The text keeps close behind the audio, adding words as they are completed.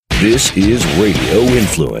This is Radio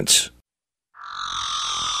Influence.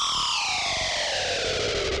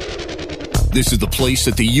 This is the place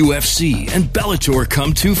that the UFC and Bellator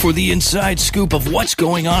come to for the inside scoop of what's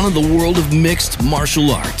going on in the world of mixed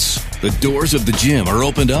martial arts. The doors of the gym are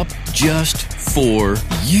opened up just for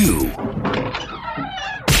you.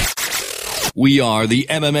 We are the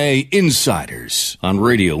MMA Insiders on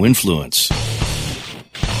Radio Influence.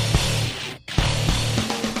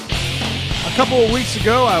 A couple of weeks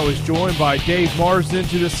ago, I was joined by Dave Marsden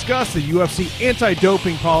to discuss the UFC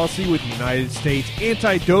anti-doping policy with the United States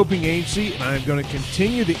Anti-Doping Agency, and I'm going to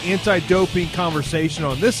continue the anti-doping conversation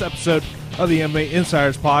on this episode of the MMA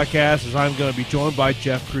Insiders podcast, as I'm going to be joined by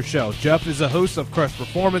Jeff Krushell. Jeff is a host of Crush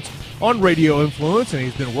Performance on Radio Influence, and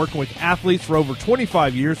he's been working with athletes for over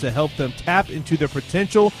 25 years to help them tap into their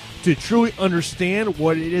potential to truly understand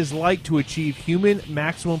what it is like to achieve human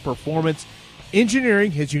maximum performance,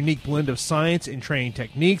 engineering his unique blend of science and training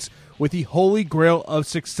techniques with the holy grail of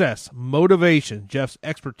success, motivation. Jeff's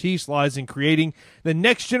expertise lies in creating the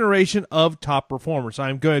next generation of top performers.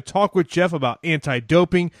 I'm going to talk with Jeff about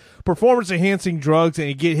anti-doping, performance-enhancing drugs,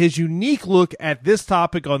 and get his unique look at this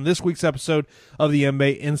topic on this week's episode of the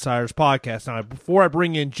MMA Insiders podcast. Now, before I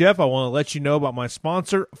bring in Jeff, I want to let you know about my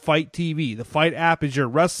sponsor, Fight TV. The Fight app is your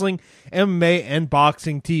wrestling, MMA, and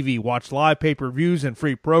boxing TV. Watch live pay-per-views and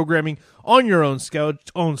free programming on your own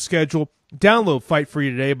schedule. Download Fight Free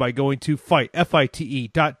today by going to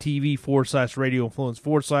FITE.tv/Radio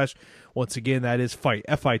Influence/. Once again, that is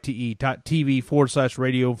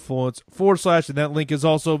FITE.tv/Radio Influence/, and that link is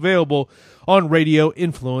also available on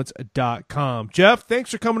RadioInfluence.com. Jeff,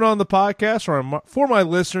 thanks for coming on the podcast. For my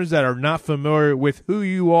listeners that are not familiar with who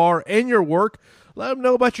you are and your work, let them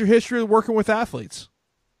know about your history of working with athletes.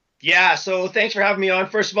 Yeah, so thanks for having me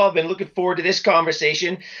on. First of all, I've been looking forward to this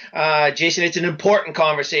conversation. Jason, it's an important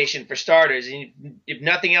conversation for starters. And if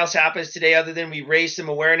nothing else happens today other than we raise some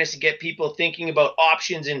awareness and get people thinking about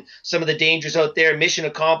options and some of the dangers out there, mission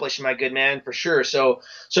accomplished, my good man, for sure. So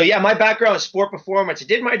yeah, my background is sport performance. I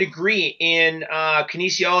did my degree in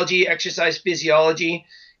kinesiology, exercise physiology,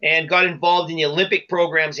 and got involved in the Olympic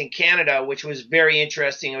programs in Canada, which was very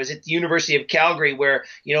interesting. I was at the University of Calgary, where,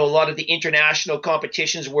 you know, a lot of the international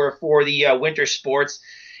competitions were for the winter sports.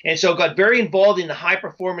 And so got very involved in the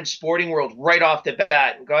high-performance sporting world right off the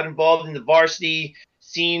bat. Got involved in the varsity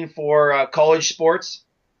scene for college sports,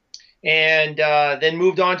 and then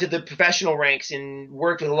moved on to the professional ranks and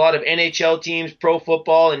worked with a lot of NHL teams, pro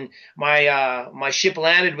football, and my ship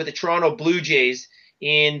landed with the Toronto Blue Jays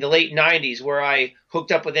in the late 90s, where I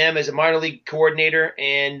hooked up with them as a minor league coordinator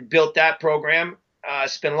and built that program.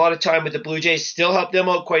 Spent a lot of time with the Blue Jays, still helped them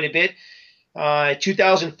out quite a bit.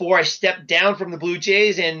 2004, I stepped down from the Blue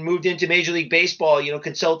Jays and moved into Major League Baseball, you know,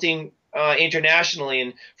 consulting internationally.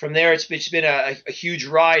 And from there, it's been a huge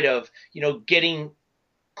ride of, you know, getting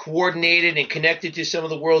coordinated and connected to some of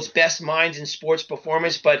the world's best minds in sports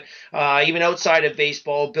performance, but even outside of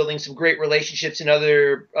baseball, building some great relationships in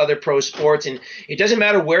other pro sports. And it doesn't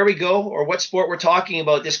matter where we go or what sport we're talking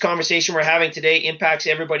about, this conversation we're having today impacts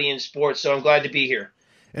everybody in sports, so I'm glad to be here.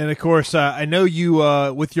 And of course, I know you,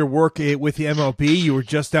 with your work with the MLB, you were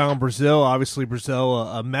just down in Brazil. Obviously, Brazil,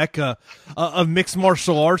 a mecca of mixed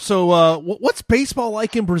martial arts. So what's baseball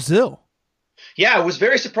like in Brazil? Yeah, I was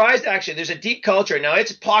very surprised, actually. There's a deep culture. Now,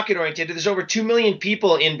 it's pocket-oriented. There's over 2 million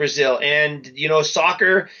people in Brazil. And, you know,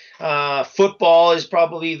 soccer, football is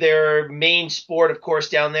probably their main sport, of course,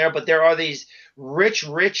 down there. But there are these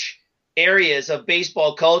rich areas of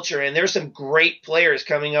baseball culture. And there's some great players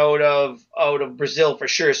coming out of Brazil, for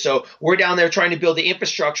sure. So we're down there trying to build the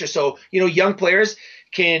infrastructure so, you know, young players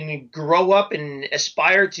can grow up and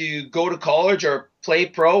aspire to go to college or play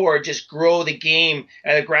pro or just grow the game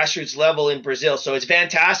at a grassroots level in Brazil. So it's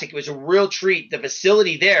fantastic. It was a real treat. The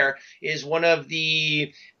facility there is one of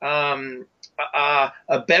the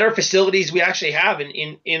better facilities we actually have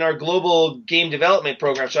in our global game development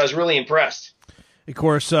program. So I was really impressed. Of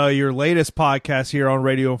course, your latest podcast here on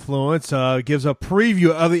Radio Influence gives a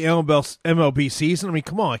preview of the MLB season. I mean,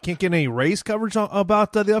 come on, I can't get any race coverage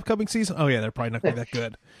about the upcoming season. Oh yeah, they're probably not going to be that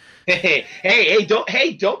good. Don't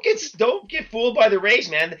get fooled by the Rays,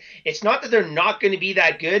 man. It's not that they're not going to be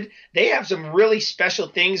that good. They have some really special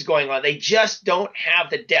things going on. They just don't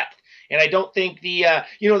have the depth. And I don't think the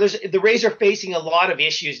Rays are facing a lot of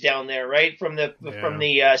issues down there, right? From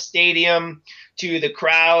the stadium to the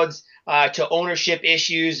crowds. To ownership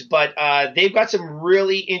issues, but they've got some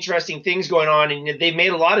really interesting things going on, and they've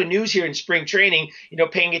made a lot of news here in spring training, you know,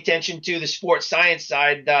 paying attention to the sports science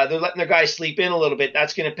side. They're letting their guys sleep in a little bit.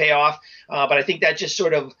 That's going to pay off, but I think that just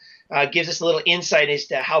sort of gives us a little insight as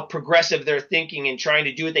to how progressive they're thinking and trying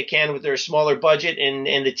to do what they can with their smaller budget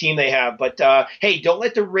and the team they have. But hey, don't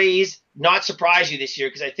let the Rays not surprise you this year,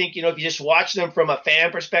 because I think, if you just watch them from a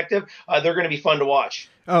fan perspective, they're going to be fun to watch.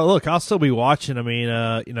 Oh, look, I'll still be watching. I mean,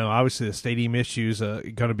 obviously the stadium issues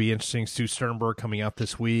going to be interesting. Stu Sternberg coming out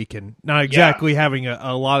this week and not exactly having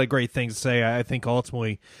a lot of great things to say. I think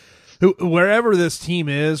ultimately, wherever this team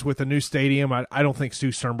is with a new stadium, I don't think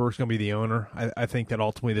Stu Sternberg's going to be the owner. I think that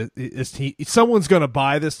ultimately this team, someone's going to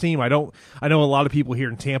buy this team. I know a lot of people here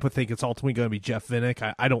in Tampa think it's ultimately going to be Jeff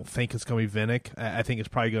Vinik. I don't think it's going to be Vinik. I think it's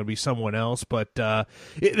probably going to be someone else. But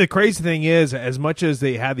the crazy thing is, as much as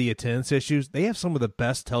they have the attendance issues, they have some of the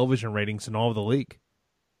best television ratings in all of the league.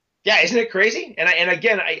 Yeah, isn't it crazy? And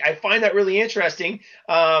again, I find that really interesting.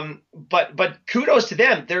 But kudos to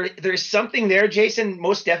them. There's something there, Jason.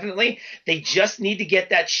 Most definitely, they just need to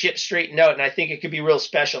get that ship straightened out, and I think it could be real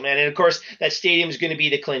special, man. And of course, that stadium is going to be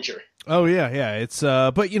the clincher. Oh yeah. It's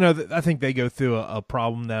but I think they go through a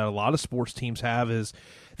problem that a lot of sports teams have is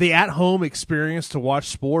the at-home experience to watch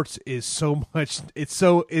sports is so much.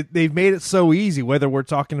 They've made it so easy. Whether we're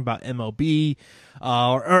talking about MLB.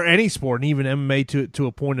 Or any sport, and even MMA to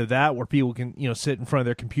a point of that, where people can sit in front of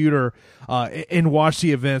their computer and watch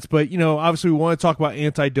the events. But obviously we want to talk about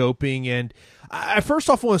anti-doping, and I first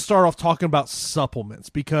off want to start off talking about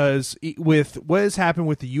supplements, because with what has happened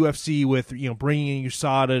with the UFC, with bringing in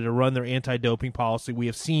USADA to run their anti-doping policy, we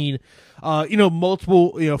have seen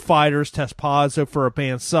multiple fighters test positive for a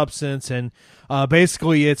banned substance, and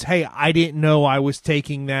basically it's, hey, I didn't know I was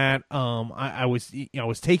taking that. I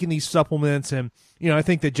was taking these supplements, and I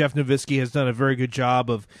think that Jeff Nowitzki has done a very good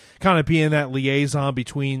job of kind of being that liaison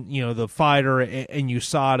between the fighter and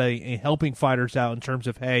USADA, and helping fighters out in terms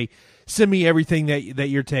of, hey, send me everything that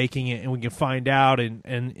you're taking, and we can find out. And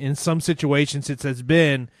in some situations it has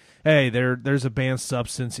been, hey, there's a banned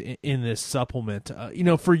substance in this supplement.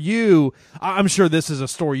 For you, I'm sure this is a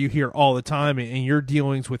story you hear all the time in your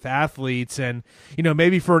dealings with athletes, and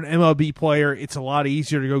maybe for an MLB player, it's a lot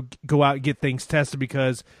easier to go out and get things tested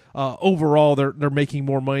because overall they're making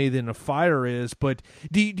more money than a fighter is. But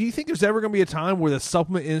do you think there's ever going to be a time where the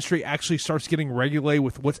supplement industry actually starts getting regulated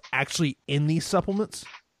with what's actually in these supplements?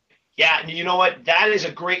 Yeah, you know what? That is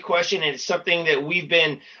a great question, and it's something that we've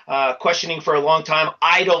been questioning for a long time.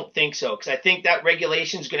 I don't think so, because I think that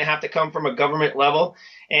regulation is going to have to come from a government level.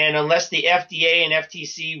 And unless the FDA and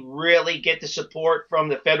FTC really get the support from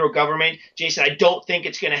the federal government, Jason, I don't think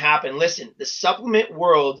it's going to happen. Listen, the supplement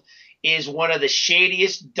world is one of the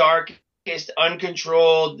shadiest, darkest,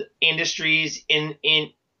 uncontrolled industries in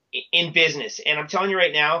business. And I'm telling you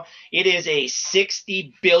right now, it is a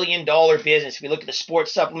 $60 billion business. If we look at the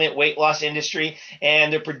sports supplement weight loss industry,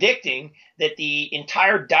 and they're predicting that the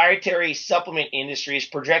entire dietary supplement industry is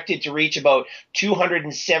projected to reach about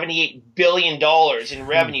 $278 billion in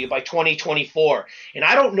revenue by 2024. And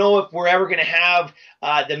I don't know if we're ever going to have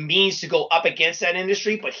the means to go up against that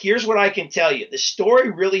industry, but here's what I can tell you. The story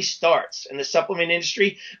really starts in the supplement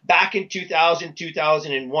industry back in 2000,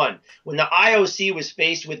 2001, when the IOC was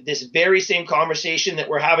faced with this very same conversation that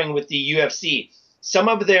we're having with the UFC. Some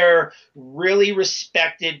of their really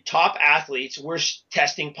respected top athletes were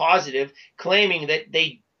testing positive, claiming that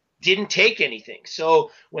they didn't take anything.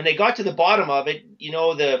 So when they got to the bottom of it,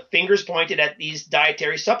 the fingers pointed at these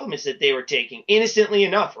dietary supplements that they were taking, innocently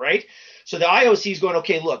enough, right? So the IOC is going,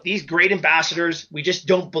 okay, look, these great ambassadors, we just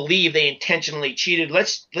don't believe they intentionally cheated.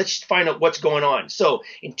 Let's find out what's going on. So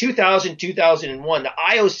in 2000, 2001, the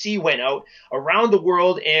IOC went out around the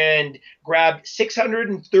world and grabbed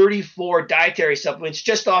 634 dietary supplements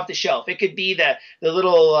just off the shelf. It could be the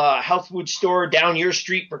little health food store down your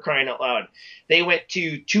street, for crying out loud. They went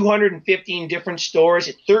to 215 different stores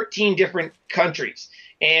in 13 different countries,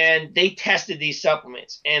 and they tested these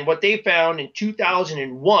supplements. And what they found in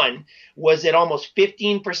 2001 was that almost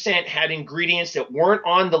 15% had ingredients that weren't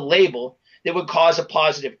on the label that would cause a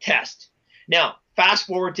positive test. Now, fast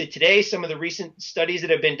forward to today, some of the recent studies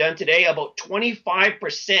that have been done today, about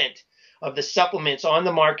 25% of the supplements on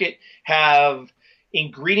the market have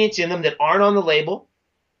ingredients in them that aren't on the label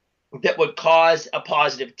that would cause a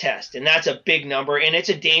positive test. And that's a big number, and it's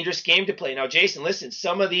a dangerous game to play. Now, Jason, listen,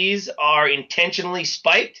 some of these are intentionally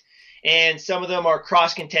spiked, and some of them are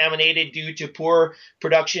cross-contaminated due to poor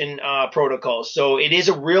production protocols. So it is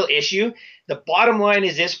a real issue. The bottom line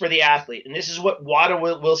is this for the athlete, and this is what WADA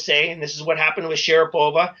will say, and this is what happened with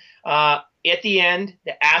Sharapova. At the end,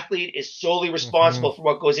 the athlete is solely responsible for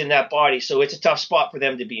what goes in that body. So it's a tough spot for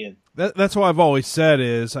them to be in. That's what I've always said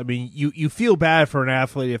is, I mean, you feel bad for an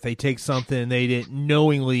athlete if they take something and they didn't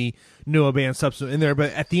knowingly no banned substance in there.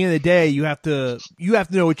 But at the end of the day, you have to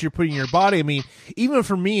know what you're putting in your body. I mean, even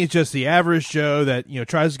for me, it's just the average Joe that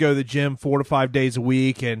tries to go to the gym 4 to 5 days a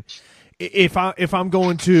week, and if I'm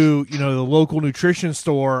going to the local nutrition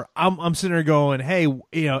store, I'm sitting there going, hey,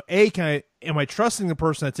 am I trusting the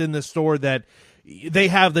person that's in this store that they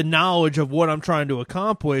have the knowledge of what I'm trying to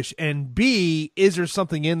accomplish, and B, is there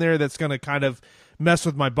something in there that's going to kind of mess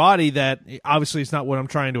with my body that obviously it's not what I'm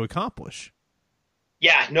trying to accomplish.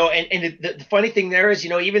 Yeah, no, and the funny thing there is,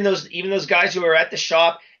 even those guys who are at the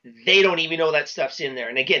shop, they don't even know that stuff's in there.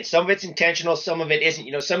 And again, some of it's intentional, some of it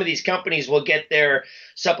isn't. Some of these companies will get their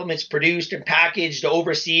supplements produced and packaged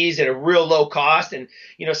overseas at a real low cost. And,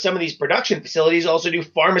 some of these production facilities also do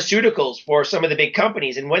pharmaceuticals for some of the big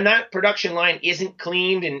companies. And when that production line isn't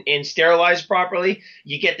cleaned and sterilized properly,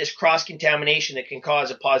 you get this cross-contamination that can cause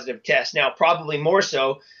a positive test. Now, probably more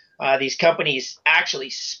so, these companies actually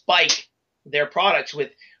spike their products with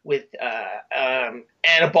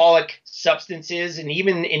anabolic substances and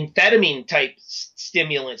even amphetamine type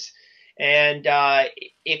stimulants, and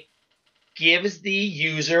it gives the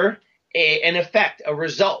user an effect, a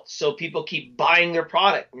result. So people keep buying their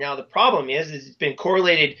product. Now the problem is it's been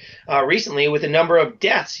correlated recently with a number of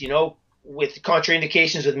deaths, with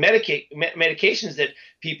contraindications with medications that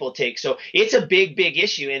people take. So it's a big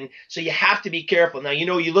issue. And so you have to be careful. Now,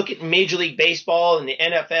 you look at Major League Baseball and the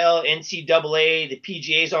NFL, NCAA, the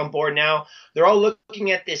PGA's on board now. They're all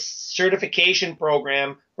looking at this certification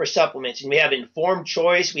program for supplements. And we have Informed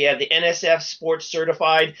Choice. We have the NSF Sports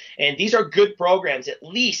Certified. And these are good programs. At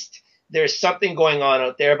least there's something going on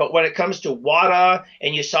out there. But when it comes to WADA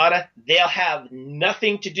and USADA, they'll have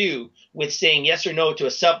nothing to do with saying yes or no to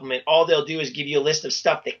a supplement. All they'll do is give you a list of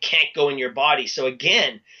stuff that can't go in your body. So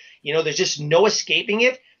again, there's just no escaping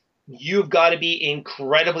it. You've got to be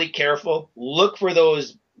incredibly careful. Look for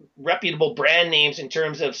those reputable brand names in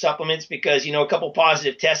terms of supplements, because, a couple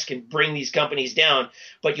positive tests can bring these companies down.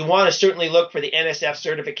 But you want to certainly look for the NSF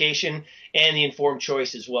certification and the Informed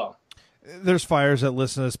Choice as well. There's fighters that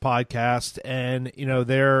listen to this podcast, and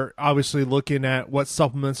they're obviously looking at what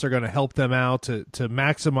supplements are going to help them out to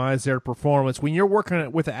maximize their performance. When you're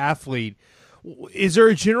working with an athlete, is there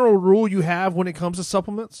a general rule you have when it comes to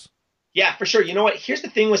supplements? Yeah, for sure. You know what? Here's the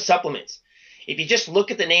thing with supplements. If you just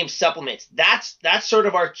look at the name supplements, that's sort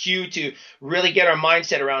of our cue to really get our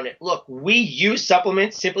mindset around it. Look, we use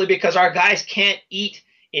supplements simply because our guys can't eat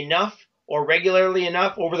enough or regularly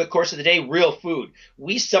enough over the course of the day real food.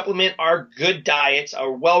 We supplement our good diets, our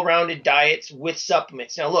well-rounded diets, with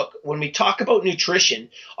supplements. Now look, when we talk about nutrition,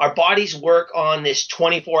 our bodies work on this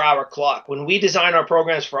 24-hour clock. When we design our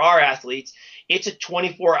programs for our athletes, it's a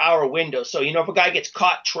 24-hour window. So, if a guy gets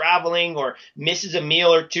caught traveling or misses a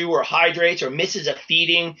meal or two or hydrates or misses a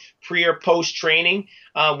feeding pre or post training,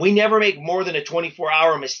 we never make more than a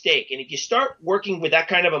 24-hour mistake. And if you start working with that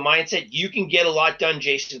kind of a mindset, you can get a lot done,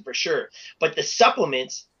 Jason, for sure. But the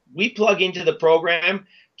supplements we plug into the program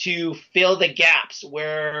to fill the gaps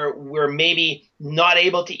where we're maybe not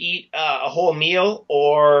able to eat a whole meal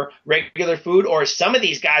or regular food, or some of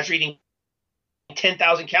these guys are eating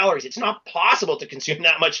 10,000 calories. It's not possible to consume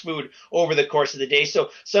that much food over the course of the day. So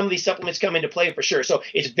some of these supplements come into play for sure. So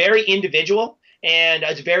it's very individual and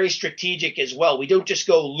it's very strategic as well. We don't just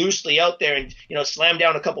go loosely out there and, slam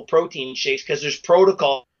down a couple protein shakes, because there's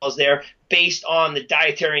protocols there based on the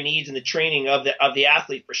dietary needs and the training of the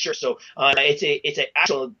athlete for sure. So it's an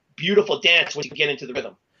actual beautiful dance once you get into the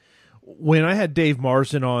rhythm. When I had Dave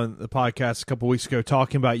Marsden on the podcast a couple weeks ago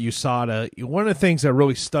talking about USADA, one of the things that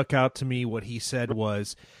really stuck out to me, what he said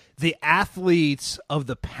was the athletes of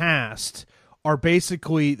the past are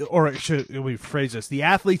basically, or let me phrase this, the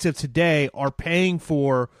athletes of today are paying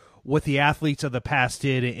for what the athletes of the past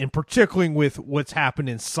did, and particularly with what's happened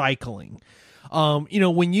in cycling.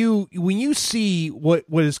 When you see what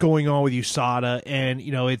is going on with USADA, and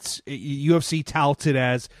it's UFC touted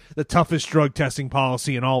as the toughest drug testing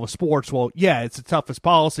policy in all the sports. Well, yeah, it's the toughest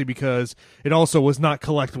policy because it also was not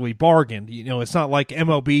collectively bargained. It's not like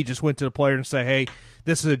MLB just went to the player and say, "Hey,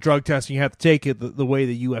 this is a drug test, and you have to take it the way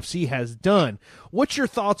the UFC has done." What's your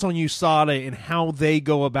thoughts on USADA and how they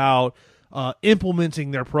go about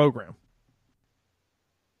implementing their program?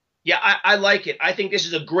 Yeah, I like it. I think this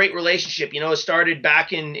is a great relationship. It started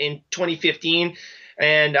back in 2015,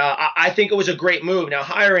 and I think it was a great move. Now,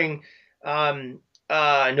 hiring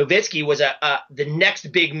Nowitzki was the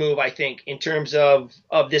next big move, I think, in terms of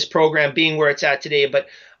this program being where it's at today. But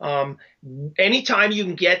anytime you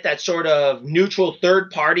can get that sort of neutral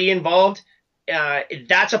third party involved,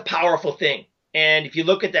 that's a powerful thing. And if you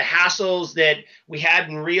look at the hassles that we had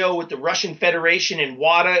in Rio with the Russian Federation and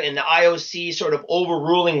WADA and the IOC sort of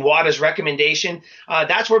overruling WADA's recommendation,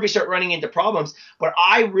 that's where we start running into problems. But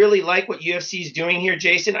I really like what UFC is doing here,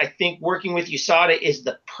 Jason. I think working with USADA is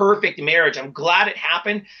the perfect marriage. I'm glad it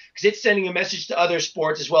happened because it's sending a message to other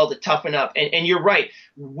sports as well to toughen up. And you're right.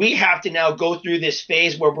 We have to now go through this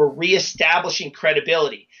phase where we're reestablishing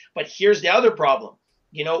credibility. But here's the other problem.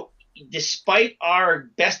 Despite our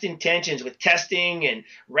best intentions with testing and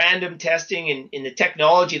random testing and in the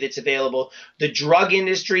technology that's available, the drug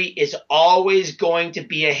industry is always going to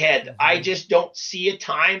be ahead. I just don't see a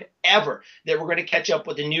time ever that we're going to catch up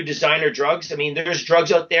with the new designer drugs. I mean, there's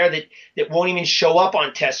drugs out there that won't even show up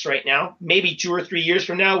on tests right now. Maybe 2 or 3 years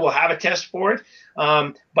from now, we'll have a test for it.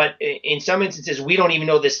 But in some instances, we don't even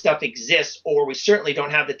know this stuff exists, or we certainly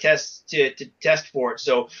don't have the tests to test for it.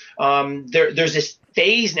 So there's this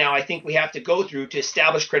phase now I think we have to go through to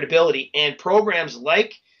establish credibility, and programs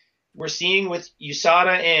like we're seeing with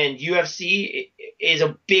USADA and UFC is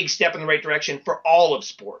a big step in the right direction for all of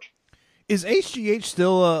sport. Is HGH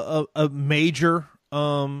still a major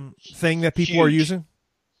thing that people are using?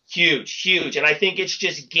 Huge. And I think it's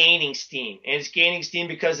just gaining steam. And it's gaining steam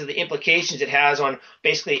because of the implications it has on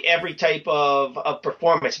basically every type of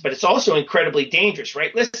performance. But it's also incredibly dangerous,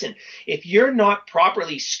 right? Listen, if you're not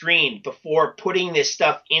properly screened before putting this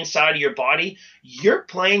stuff inside of your body, you're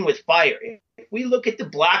playing with fire. If we look at the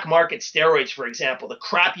black market steroids, for example, the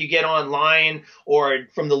crap you get online or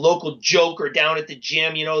from the local joke or down at the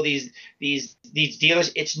gym, these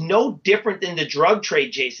dealers, it's no different than the drug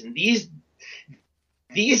trade, Jason. These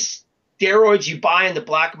steroids you buy in the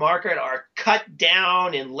black market are cut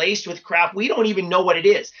down and laced with crap. We don't even know what it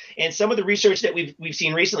is. And some of the research that we've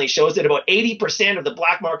seen recently shows that about 80% of the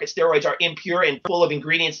black market steroids are impure and full of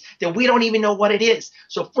ingredients that we don't even know what it is.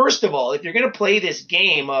 So first of all, if you're going to play this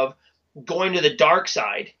game of going to the dark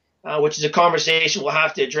side, which is a conversation we'll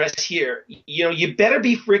have to address here, you better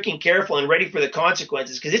be freaking careful and ready for the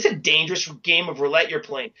consequences, because it's a dangerous game of roulette you're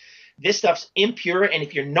playing. This stuff's impure, and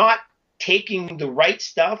if you're not taking the right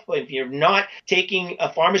stuff, if you're not taking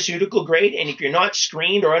a pharmaceutical grade, and if you're not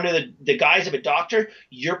screened or under the guise of a doctor,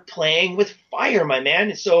 you're playing with fire, my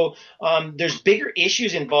man. And so there's bigger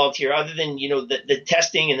issues involved here other than, the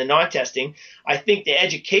testing and the non-testing. I think the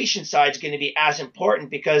education side is going to be as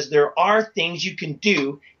important, because there are things you can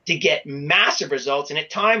do to get massive results, and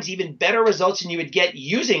at times even better results than you would get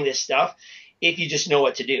using this stuff if you just know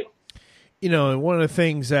what to do. And one of the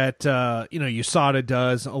things that, USADA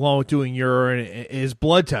does, along with doing urine, is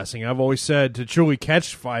blood testing. I've always said to truly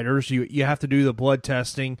catch fighters, you have to do the blood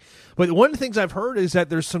testing. But one of the things I've heard is that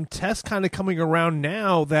there's some tests kind of coming around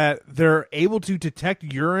now that they're able to detect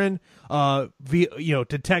urine,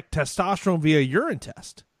 detect testosterone via urine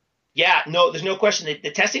test. Yeah, no, there's no question.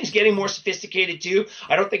 The testing is getting more sophisticated too.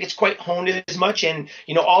 I don't think it's quite honed as much, and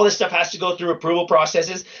all this stuff has to go through approval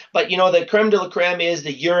processes. But the creme de la creme is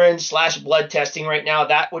the urine/blood testing right now.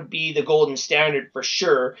 That would be the golden standard for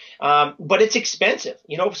sure. But it's expensive,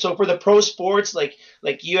 So for the pro sports like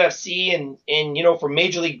UFC and for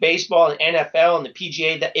Major League Baseball and NFL and the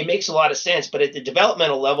PGA, that it makes a lot of sense. But at the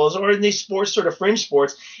developmental levels or in these sports, sort of fringe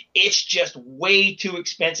sports, it's just way too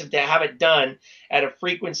expensive to have it done at a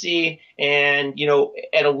frequency and,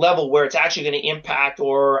 at a level where it's actually going to impact,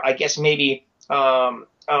 or I guess maybe, sort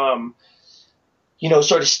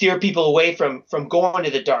of steer people away from going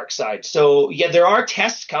to the dark side. So yeah, there are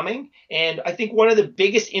tests coming. And I think one of the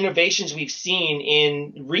biggest innovations we've seen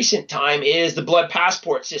in recent time is the blood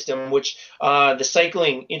passport system, which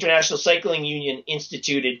the International Cycling Union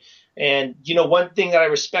instituted. And, one thing that I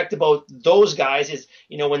respect about those guys is,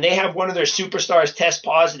 when they have one of their superstars test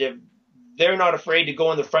positive, they're not afraid to go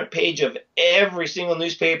on the front page of every single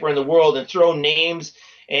newspaper in the world and throw names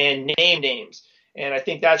and name names. And I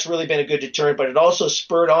think that's really been a good deterrent, but it also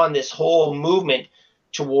spurred on this whole movement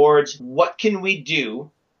towards what can we do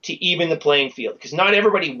to even the playing field? Because not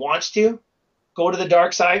everybody wants to go to the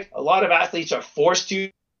dark side. A lot of athletes are forced to,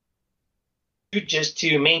 just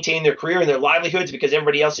to maintain their career and their livelihoods because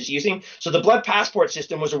everybody else is using. So the blood passport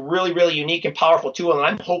system was a really, really unique and powerful tool, and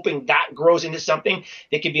I'm hoping that grows into something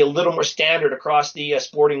that could be a little more standard across the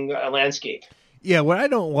sporting landscape. Yeah, what I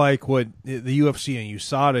don't like what the UFC and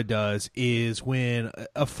USADA does is when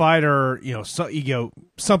a fighter,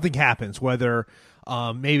 something happens, whether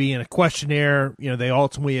maybe in a questionnaire, they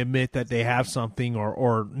ultimately admit that they have something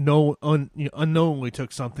or unknowingly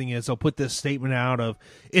took something, is they'll put this statement out of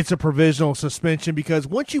it's a provisional suspension, because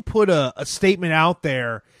once you put a statement out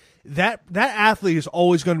there, that athlete is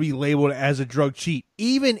always going to be labeled as a drug cheat,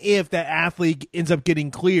 even if that athlete ends up getting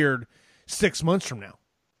cleared 6 months from now.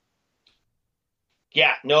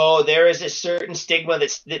 Yeah, no, there is a certain stigma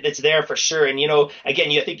that's there for sure. And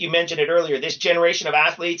again, I think you mentioned it earlier. This generation of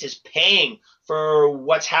athletes is paying for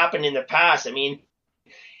what's happened in the past. I mean,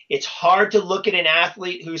 it's hard to look at an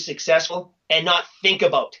athlete who's successful and not think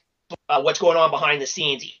about what's going on behind the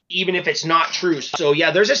scenes, even if it's not true. So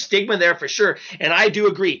yeah, there's a stigma there for sure. And I do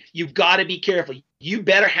agree. You've got to be careful. You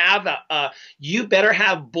better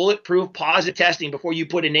have bulletproof positive testing before you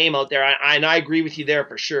put a name out there. And I agree with you there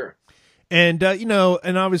for sure. And,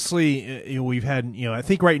 and obviously we've had, I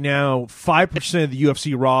think right now 5% of the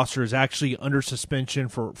UFC roster is actually under suspension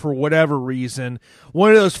for whatever reason.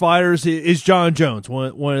 One of those fighters is John Jones,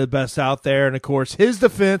 one of the best out there. And of course, his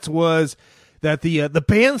defense was that the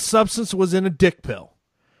banned substance was in a dick pill.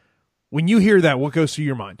 When you hear that, what goes through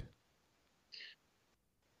your mind?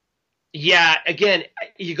 Yeah, again,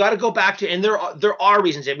 you got to go back to, and there are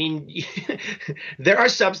reasons. I mean, there are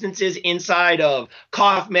substances inside of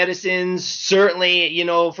cough medicines, certainly,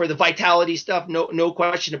 for the vitality stuff, no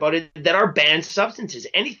question about it, that are banned substances.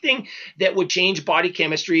 Anything that would change body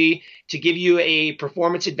chemistry to give you a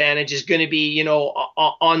performance advantage is going to be,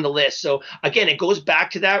 on the list. So again, it goes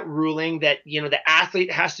back to that ruling that, the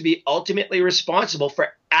athlete has to be ultimately responsible for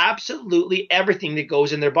absolutely everything that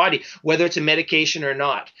goes in their body, whether it's a medication or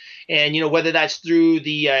not. And, whether that's through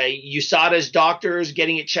the USADA's doctors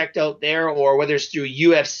getting it checked out there, or whether it's through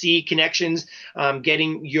UFC connections,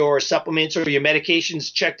 getting your supplements or your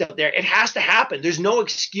medications checked out there, it has to happen. There's no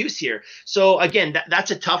excuse here. So again,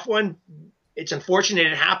 that's a tough one. It's unfortunate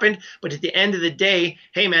it happened, but at the end of the day,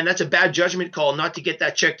 hey man, that's a bad judgment call not to get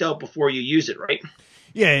that checked out before you use it, right?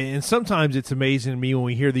 Yeah, and sometimes it's amazing to me when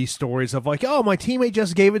we hear these stories of like, oh, my teammate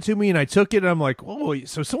just gave it to me and I took it. And I'm like, oh,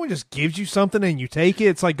 so someone just gives you something and you take it?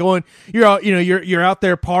 It's like going, you're out, you're out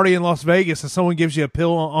there partying in Las Vegas and someone gives you a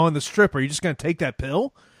pill on the strip. Are you just going to take that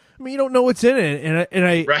pill? I mean, you don't know what's in it. And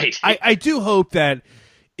I, right. I do hope that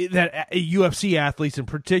UFC athletes in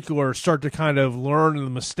particular start to kind of learn the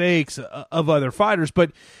mistakes of other fighters.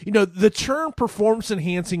 But, the term performance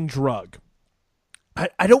enhancing drug,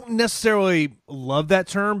 I don't necessarily love that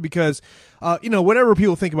term because, whatever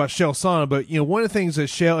people think about Chael Sonnen, but, one of the things that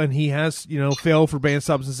Chael, and he has, failed for banned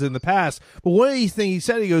substances in the past, but one of these things he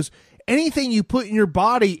said, he goes, anything you put in your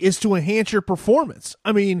body is to enhance your performance.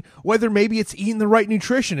 I mean, whether maybe it's eating the right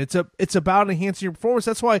nutrition, it's about enhancing your performance.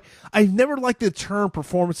 That's why I've never liked the term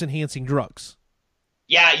performance enhancing drugs.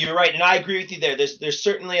 Yeah, you're right, and I agree with you there. There's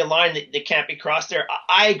certainly a line that can't be crossed there.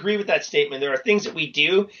 I agree with that statement. There are things that we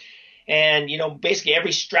do, and, basically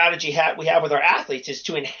every strategy we have with our athletes is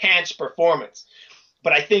to enhance performance.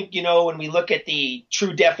 But I think, when we look at the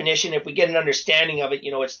true definition, if we get an understanding of it,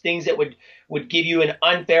 it's things that would give you an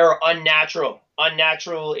unfair or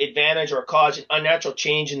unnatural advantage or cause an unnatural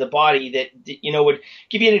change in the body that would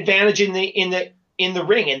give you an advantage in the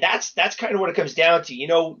ring. And that's kind of what it comes down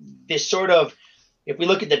to. This sort of, if we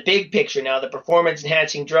look at the big picture now, the performance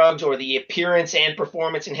enhancing drugs or the appearance and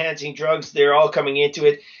performance enhancing drugs, they're all coming into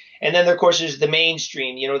it. And then, of course, there's the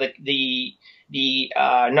mainstream, the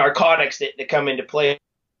narcotics that come into play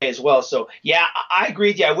as well. So, yeah, I agree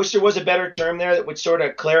with you. I wish there was a better term there that would sort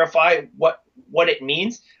of clarify what it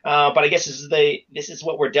means. But I guess this is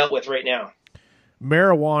what we're dealt with right now.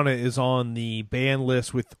 Marijuana is on the ban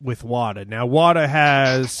list with WADA. Now, WADA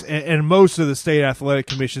has, and most of the state athletic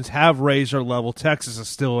commissions have raised their level. Texas is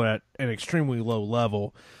still at an extremely low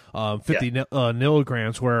level. 50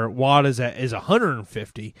 milligrams, where WADA is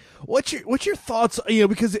 150. What's your thoughts?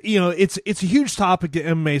 Because it's a huge topic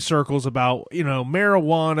in MMA circles about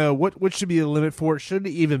marijuana. What should be the limit for it? Should it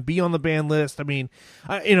even be on the ban list? I mean,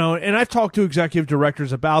 and I've talked to executive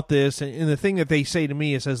directors about this, and the thing that they say to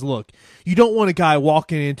me is, look, you don't want a guy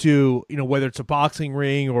walking into whether it's a boxing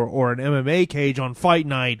ring or an MMA cage on fight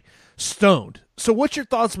night stoned. So, what's your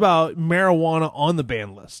thoughts about marijuana on the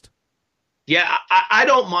ban list? Yeah, I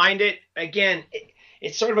don't mind it. Again,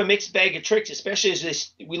 it's sort of a mixed bag of tricks, especially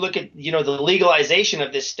as we look at the legalization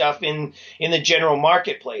of this stuff in the general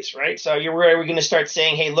marketplace, right? So we're going to start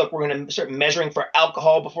saying, hey, look, we're going to start measuring for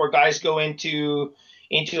alcohol before guys go into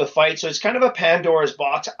a fight. So it's kind of a Pandora's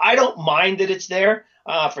box. I don't mind that it's there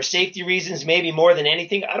for safety reasons, maybe more than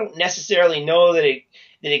anything. I don't necessarily know that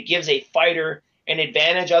it gives a fighter an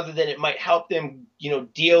advantage other than it might help them,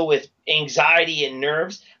 deal with anxiety and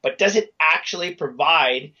nerves. But does it actually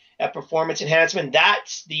provide a performance enhancement?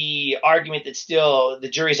 That's the argument that still the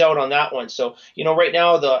jury's out on that one. So, right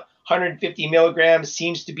now the 150 milligrams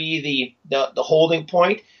seems to be the holding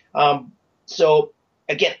point. So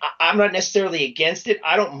again, I'm not necessarily against it.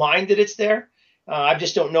 I don't mind that it's there. I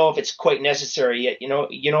just don't know if it's quite necessary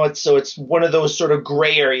yet. So it's one of those sort of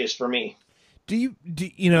gray areas for me.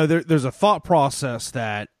 There's a thought process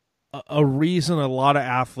that a reason a lot of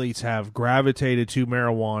athletes have gravitated to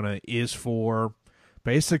marijuana is for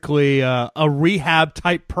basically a rehab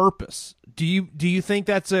type purpose. Do you think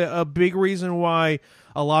that's a big reason why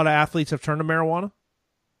a lot of athletes have turned to marijuana?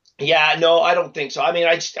 Yeah, no, I don't think so. I mean,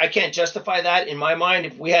 I can't justify that in my mind.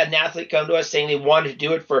 If we had an athlete come to us saying they wanted to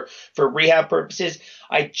do it for rehab purposes,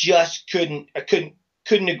 I just couldn't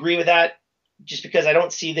agree with that, just because I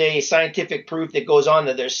don't see the scientific proof that goes on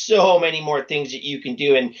that. There's so many more things that you can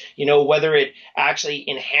do. And, whether it actually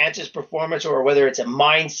enhances performance or whether it's a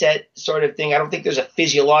mindset sort of thing, I don't think there's a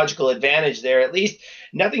physiological advantage there, at least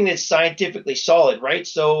nothing that's scientifically solid, right?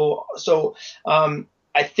 So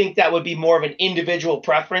I think that would be more of an individual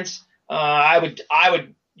preference. I would,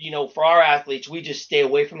 for our athletes, we just stay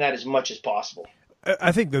away from that as much as possible.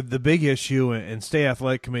 I think the big issue, and state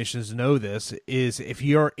athletic commissions know this, is if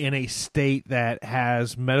you're in a state that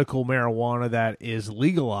has medical marijuana that is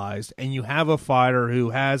legalized and you have a fighter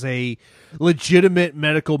who has a legitimate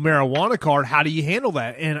medical marijuana card, how do you handle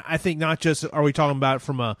that? And I think not just are we talking about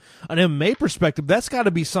from an MMA perspective, that's got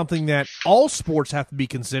to be something that all sports have to be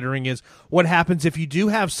considering, is what happens if you do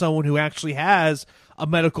have someone who actually has a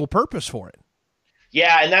medical purpose for it.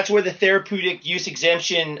 Yeah, and that's where the therapeutic use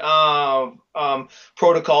exemption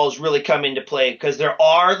protocols really come into play, because there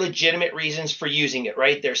are legitimate reasons for using it,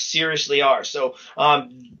 right? There seriously are. So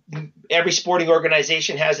every sporting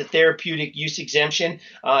organization has a therapeutic use exemption,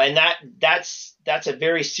 and that's a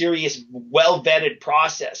very serious, well-vetted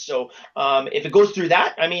process. So if it goes through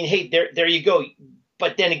that, I mean, hey, there you go.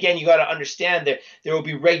 But then again, you got to understand that there will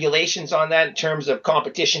be regulations on that in terms of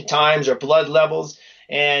competition times or blood levels,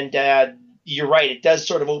 and you're right. It does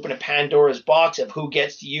sort of open a Pandora's box of who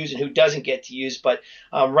gets to use and who doesn't get to use. But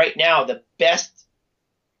right now, the best,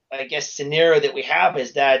 I guess, scenario that we have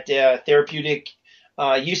is that therapeutic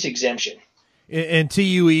use exemption. And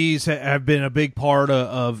TUEs have been a big part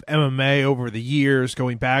of MMA over the years,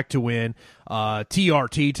 going back to when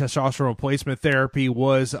TRT, testosterone replacement therapy,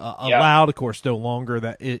 was allowed. Of course, no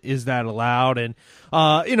longer is that allowed. And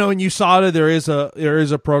in USADA there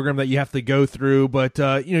is a program that you have to go through, but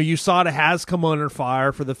USADA has come under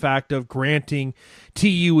fire for the fact of granting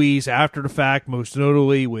TUEs after the fact, most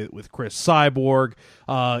notably with Chris Cyborg.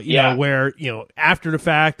 Where after the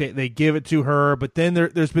fact they give it to her, but then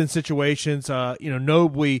there's been situations,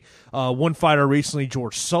 notably one fighter recently,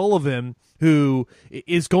 George Sullivan, who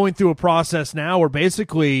is going through a process now where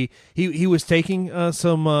basically he was taking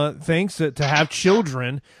some things to have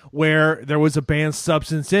children where there was a banned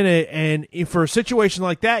substance in it. And for a situation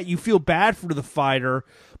like that, you feel bad for the fighter,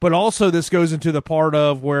 but also this goes into the part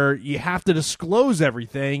of where you have to disclose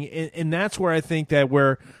everything. And that's where I think that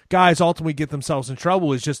where guys ultimately get themselves in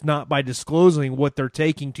trouble is just not by disclosing what they're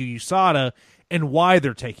taking to USADA and why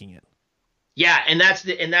they're taking it. Yeah, and that's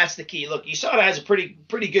the key. Look, USADA has a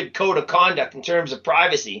pretty good code of conduct in terms of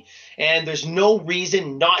privacy, and there's no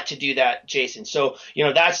reason not to do that, Jason. So,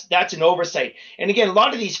 that's an oversight. And again, a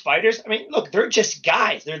lot of these fighters, I mean, look, they're just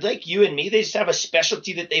guys. They're like you and me. They just have a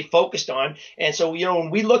specialty that they focused on. And so, when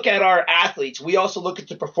we look at our athletes, we also look at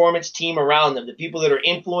the performance team around them, the people that are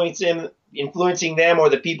influencing them, or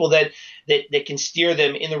the people that can steer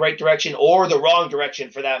them in the right direction or the wrong direction,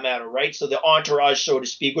 for that matter, right? So the entourage, so to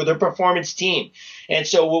speak, or their performance team. And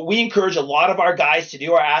so what we encourage a lot of our guys to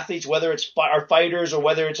do, our athletes, whether it's our fighters or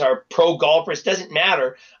whether it's our pro golfers, doesn't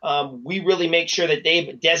matter. We really make sure that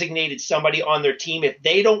they've designated somebody on their team if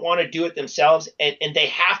they don't want to do it themselves, and they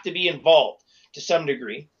have to be involved to some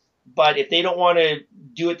degree. But if they don't want to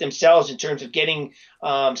do it themselves in terms of getting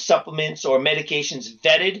supplements or medications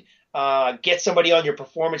vetted, get somebody on your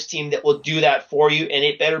performance team that will do that for you, and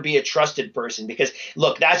it better be a trusted person, because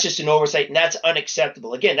look, that's just an oversight and that's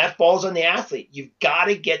unacceptable. Again, that falls on the athlete. You've got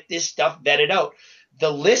to get this stuff vetted out. The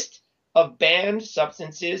list of banned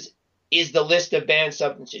substances is the list of banned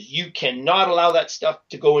substances. You cannot allow that stuff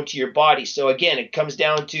to go into your body. So again, it comes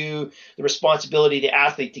down to the responsibility of the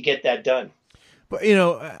athlete to get that done. But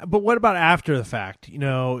but what about after the fact? I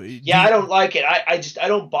don't like it. I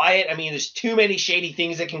don't buy it. I mean, there's too many shady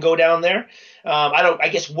things that can go down there. I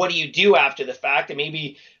guess, what do you do after the fact? And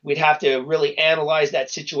maybe we'd have to really analyze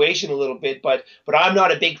that situation a little bit. But I'm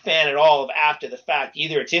not a big fan at all of after the fact.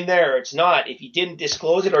 Either it's in there or it's not. If you didn't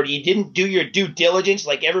disclose it or you didn't do your due diligence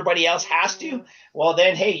like everybody else has to, well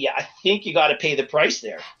then, hey, I think you got to pay the price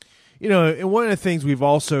there. And one of the things we've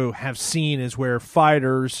also have seen is where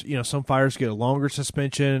fighters, some fighters get a longer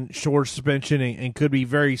suspension, short suspension, and could be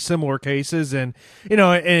very similar cases. And,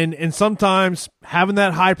 and sometimes having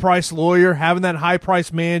that high-priced lawyer, having that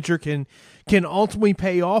high-priced manager can can ultimately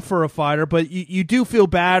pay off for a fighter, but you do feel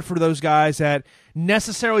bad for those guys that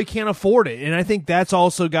necessarily can't afford it. And I think that's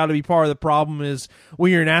also got to be part of the problem is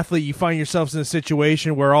when you're an athlete, you find yourself in a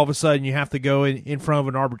situation where all of a sudden you have to go in front of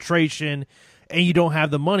an arbitration and you don't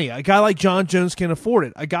have the money. A guy like John Jones can afford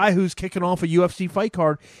it. A guy who's kicking off a UFC fight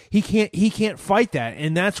card, he can't fight that.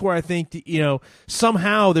 And that's where I think that,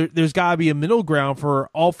 somehow there's got to be a middle ground for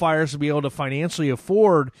all fighters to be able to financially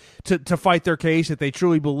afford to fight their case if they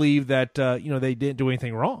truly believe that they didn't do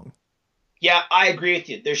anything wrong. Yeah, I agree with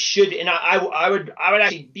you. There should, and I would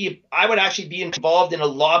actually be involved in a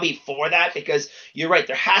lobby for that, because you're right.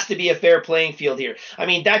 There has to be a fair playing field here. I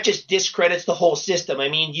mean, that just discredits the whole system. I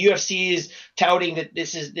mean, UFC is touting that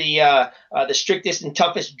this is the strictest and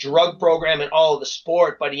toughest drug program in all of the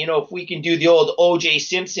sport. But if we can do the old O.J.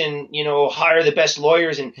 Simpson, hire the best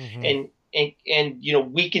lawyers and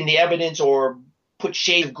weaken the evidence or put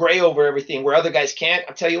shade of gray over everything where other guys can't,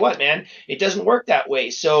 I'll tell you what, man, it doesn't work that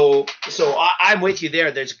way. So I'm with you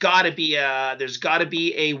there. There's got to be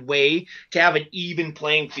a way to have an even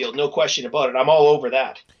playing field. No question about it. I'm all over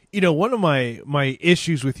that. One of my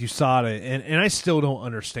issues with USADA, and I still don't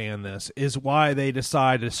understand this, is why they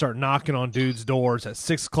decide to start knocking on dudes' doors at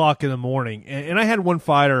 6 o'clock in the morning. And I had one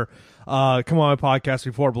fighter come on my podcast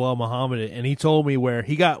before, Bilal Muhammad, and he told me where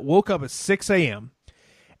he woke up at 6 a.m.,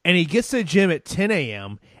 and he gets to the gym at 10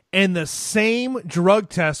 a.m., and the same drug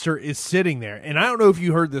tester is sitting there. And I don't know if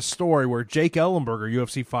you heard this story where Jake Ellenberger,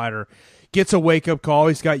 UFC fighter, gets a wake-up call.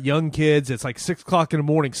 He's got young kids. It's like 6 o'clock in the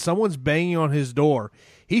morning. Someone's banging on his door.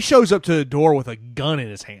 He shows up to the door with a gun in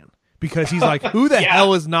his hand because he's like, who the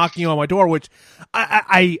hell is knocking on my door? Which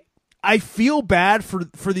I feel bad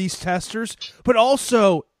for these testers, but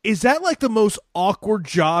also, is that like the most awkward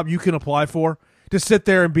job you can apply for? To sit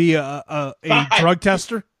there and be a drug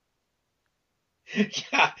tester?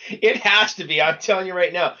 Yeah, it has to be. I'm telling you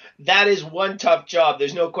right now, that is one tough job.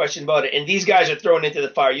 There's no question about it. And these guys are thrown into the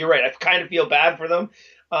fire. You're right. I kind of feel bad for them.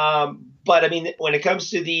 But I mean, when it comes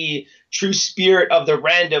to the true spirit of the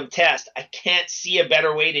random test, I can't see a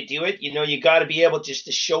better way to do it. You got to be able just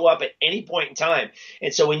to show up at any point in time.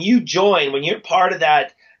 And so when you're part of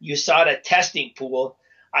that USADA testing pool,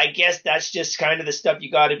 I guess that's just kind of the stuff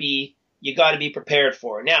you got to be prepared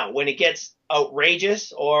for. Now, when it gets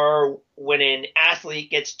outrageous or when an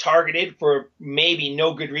athlete gets targeted for maybe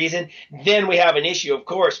no good reason, then we have an issue, of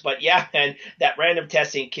course. But yeah, man, that random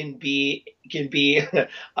testing can be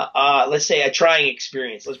let's say a trying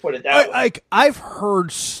experience. Let's put it that way. Like, I've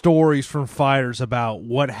heard stories from fighters about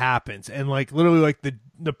what happens, and like literally, like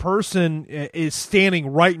the person is standing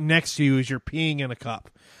right next to you as you're peeing in a cup.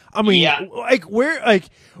 I mean,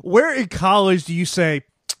 where in college do you say,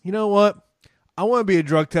 you know what? I want to be a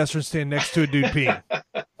drug tester and stand next to a dude peeing.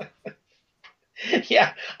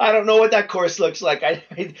 Yeah, I don't know what that course looks like. I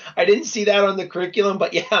didn't see that on the curriculum,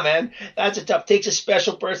 but yeah, man, that's takes a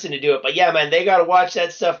special person to do it. But yeah, man, they got to watch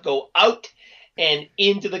that stuff go out and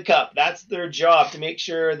into the cup. That's their job, to make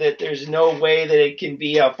sure that there's no way that it can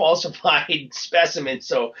be a falsified specimen.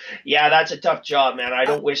 So yeah, that's a tough job, man. I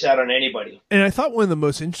don't wish that on anybody. And I thought one of the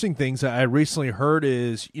most interesting things that I recently heard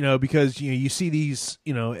is, because you see these,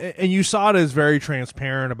 and USADA is very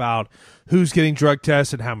transparent about who's getting drug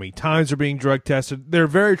tested, how many times they're being drug tested. They're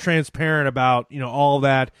very transparent about, all of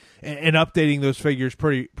that and updating those figures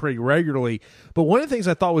pretty regularly. But one of the things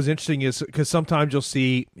I thought was interesting is because sometimes you'll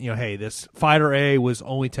see, hey, this fighter A was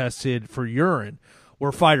only tested for urine,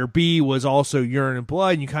 where fighter B was also urine and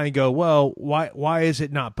blood, and you kind of go, well, why is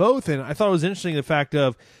it not both? And I thought it was interesting the fact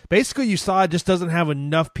of basically USADA just doesn't have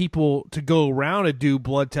enough people to go around and do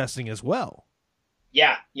blood testing as well.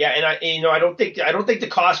 Yeah, and I don't think the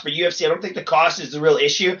cost for UFC, I don't think the cost is the real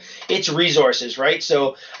issue. It's resources, right?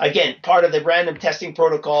 So again, part of the random testing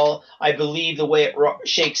protocol, I believe the way it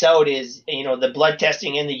shakes out is, the blood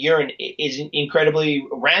testing and the urine is incredibly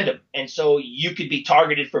random, and so you could be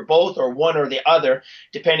targeted for both or one or the other,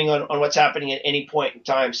 depending on what's happening at any point in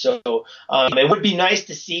time. So it would be nice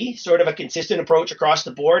to see sort of a consistent approach across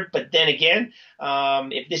the board, but then again,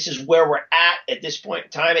 if this is where we're at this point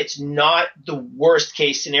in time, it's not the worst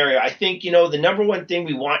case scenario. I think, the number one thing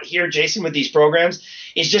we want here, Jason, with these programs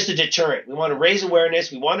is just a deterrent. We want to raise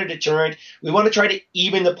awareness. We want a deterrent. We want to try to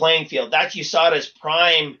even the playing field. That's USADA's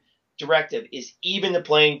prime directive, is even the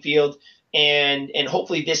playing field. And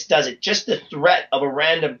hopefully this does it. Just the threat of a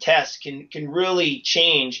random test can really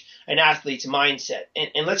change an athlete's mindset.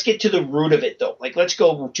 And let's get to the root of it, though. Like, let's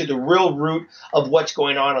go to the real root of what's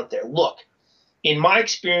going on out there. Look, in my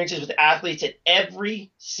experiences with athletes at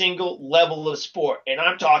every single level of sport, and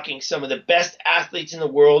I'm talking some of the best athletes in the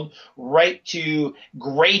world, right to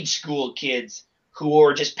grade school kids who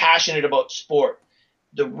are just passionate about sport,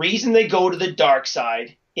 The reason they go to the dark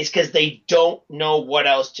side is because they don't know what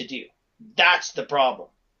else to do. That's the problem.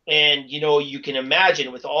 And, you can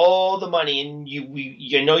imagine with all the money, and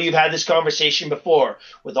you've had this conversation before,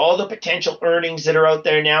 with all the potential earnings that are out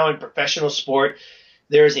there now in professional sport,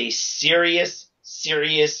 there's a serious,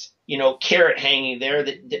 carrot hanging there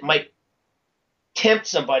that might tempt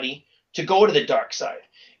somebody to go to the dark side.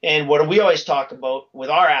 And what we always talk about with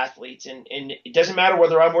our athletes, and it doesn't matter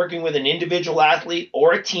whether I'm working with an individual athlete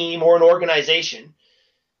or a team or an organization,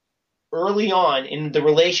 early on in the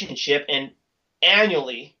relationship and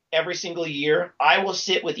annually, every single year, I will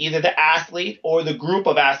sit with either the athlete or the group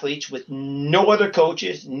of athletes with no other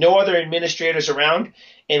coaches, no other administrators around,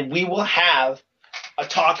 and we will have a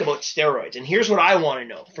talk about steroids. And here's what I want to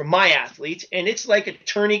know from my athletes, and it's like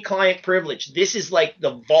attorney-client privilege. This is like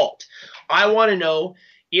the vault. I want to know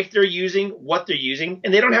if they're using, what they're using,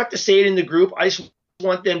 and they don't have to say it in the group. I just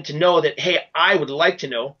want them to know that, hey, I would like to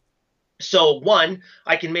know. So one,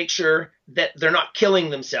 I can make sure that they're not killing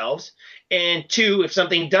themselves. And two, if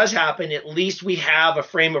something does happen, at least we have a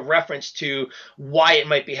frame of reference to why it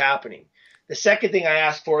might be happening. The second thing I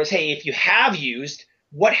ask for is, hey, if you have used,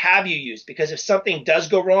 what have you used? Because if something does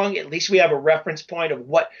go wrong, at least we have a reference point of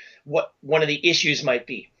what one of the issues might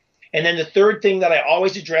be. And then the third thing that I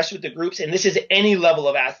always address with the groups, and this is any level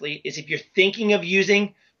of athlete, is if you're thinking of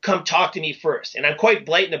using, come talk to me first. And I'm quite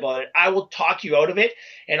blatant about it. I will talk you out of it,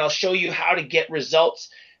 and I'll show you how to get results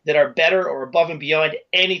that are better or above and beyond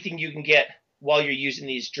anything you can get while you're using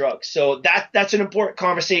these drugs. So that's an important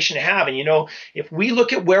conversation to have. And, if we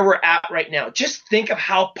look at where we're at right now, just think of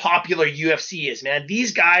how popular UFC is, man.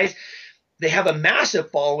 These guys, they have a massive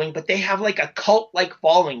following, but they have like a cult-like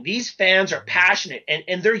following. These fans are passionate,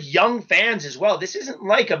 and they're young fans as well. This isn't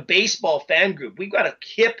like a baseball fan group. We've got a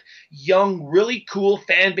hip, young, really cool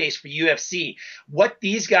fan base for UFC. What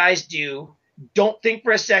these guys do, don't think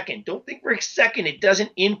for a second it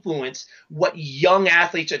doesn't influence what young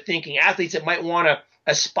athletes are thinking, athletes that might want to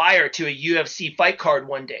aspire to a UFC fight card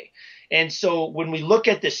one day. And so when we look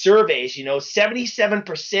at the surveys,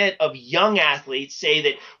 77% of young athletes say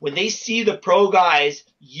that when they see the pro guys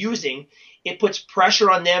using, it puts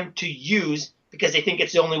pressure on them to use because they think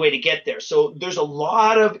it's the only way to get there. So there's a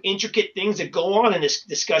lot of intricate things that go on in this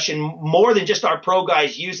discussion, more than just our pro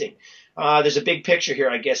guys using. There's a big picture here,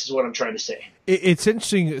 I guess, is what I'm trying to say. It's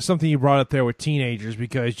interesting, something you brought up there with teenagers,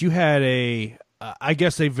 because you had a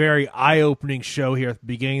very eye-opening show here at the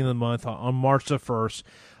beginning of the month on March the 1st.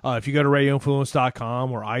 If you go to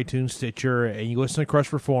radioinfluence.com or iTunes, Stitcher, and you listen to Crush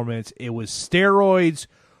Performance, it was steroids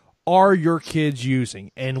are your kids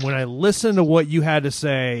using? And when I listened to what you had to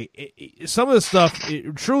say, some of the stuff,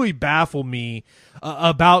 it truly baffled me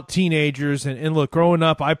about teenagers. And look, growing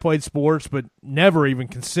up, I played sports, but never even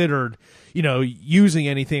considered, using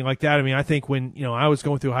anything like that. I mean, I think when, I was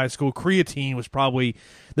going through high school, creatine was probably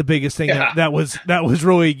the biggest thing that was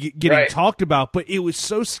really getting talked about. But it was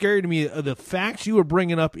so scary to me, the facts you were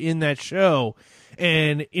bringing up in that show.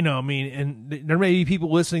 And, and there may be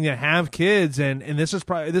people listening that have kids, and this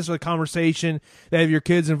is a conversation that if your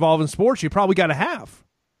kids involved in sports, you probably got to have.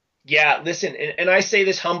 Yeah, listen, and I say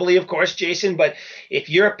this humbly, of course, Jason, but if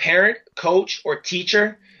you're a parent, coach, or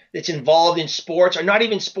teacher that's involved in sports, or not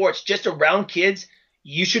even sports, just around kids,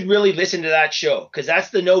 you should really listen to that show, because that's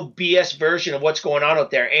the no BS version of what's going on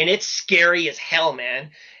out there. And it's scary as hell,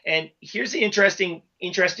 man. And here's the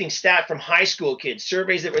interesting stat from high school kids,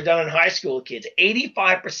 surveys that were done on high school kids.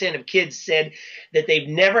 85% of kids said that they've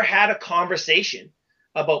never had a conversation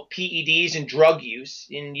about PEDs and drug use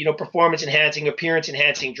in, performance enhancing, appearance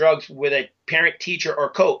enhancing drugs with a parent, teacher, or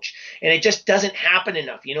coach. And it just doesn't happen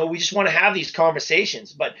enough. We just want to have these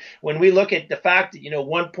conversations. But when we look at the fact that,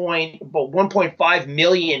 about 1.5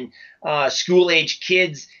 million school age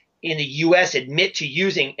kids in the U.S. admit to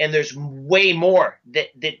using, and there's way more that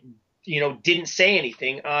didn't say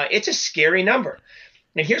anything, it's a scary number.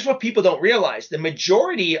 And here's what people don't realize. The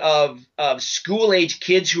majority of school-age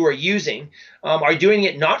kids who are using are doing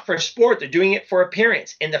it not for sport. They're doing it for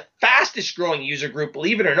appearance. And the fastest-growing user group,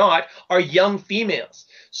 believe it or not, are young females.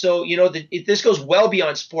 So, this goes well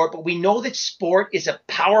beyond sport, but we know that sport is a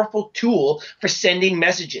powerful tool for sending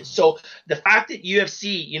messages. So the fact that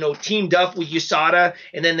UFC, teamed up with USADA,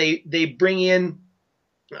 and then they bring in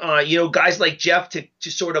guys like Jeff to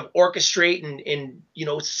sort of orchestrate and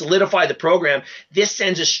solidify the program. This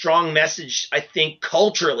sends a strong message, I think,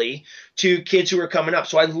 culturally to kids who are coming up.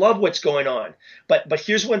 So I love what's going on. But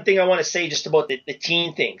here's one thing I want to say just about the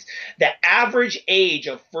teen things. The average age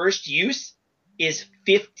of first use is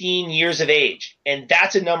 15 years of age. And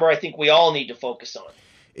that's a number I think we all need to focus on.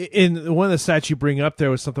 In one of the stats you bring up there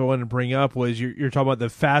was something I wanted to bring up was you're talking about the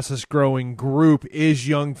fastest growing group is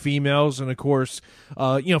young females, and of course,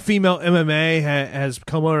 female MMA has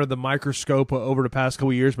come under the microscope over the past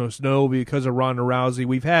couple of years, most notably because of Ronda Rousey.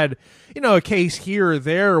 We've had a case here or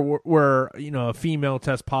there where a female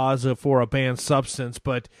tests positive for a banned substance,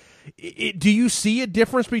 but do you see a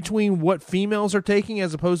difference between what females are taking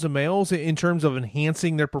as opposed to males in terms of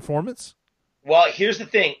enhancing their performance? Well, here's the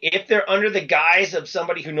thing. If they're under the guise of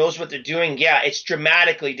somebody who knows what they're doing, yeah, it's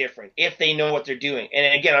dramatically different if they know what they're doing.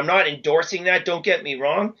 And again, I'm not endorsing that. Don't get me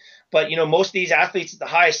wrong. But, most of these athletes at the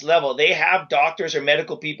highest level, they have doctors or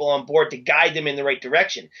medical people on board to guide them in the right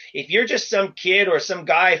direction. If you're just some kid or some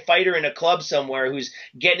guy fighter in a club somewhere who's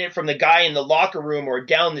getting it from the guy in the locker room or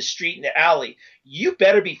down the street in the alley, you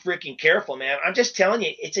better be freaking careful, man. I'm just telling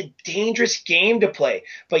you, it's a dangerous game to play.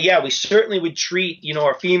 But yeah, we certainly would treat,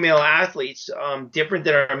 our female athletes different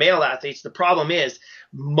than our male athletes. The problem is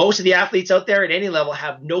most of the athletes out there at any level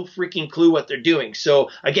have no freaking clue what they're doing. So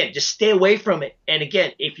again, just stay away from it. And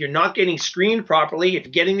again, if you're not getting screened properly, if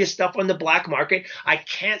you're getting this stuff on the black market, I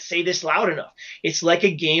can't say this loud enough. It's like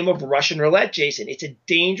a game of Russian roulette, Jason. It's a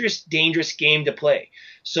dangerous, dangerous game to play.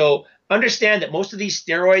 So understand that most of these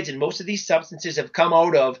steroids and most of these substances have come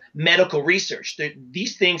out of medical research.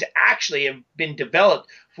 These things actually have been developed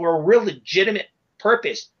for a real legitimate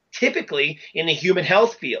purpose, typically in the human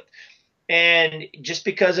health field. And just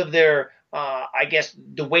because of their,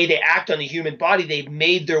 the way they act on the human body, they've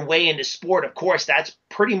made their way into sport. Of course, that's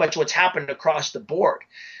pretty much what's happened across the board.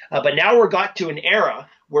 But now we're got to an era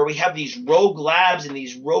where we have these rogue labs and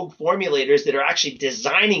these rogue formulators that are actually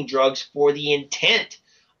designing drugs for the intent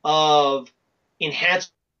of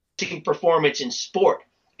enhancing performance in sport.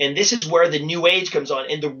 And this is where the new age comes on.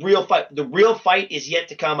 And the real fight is yet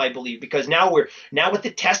to come, I believe, because now with the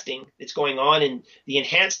testing that's going on and the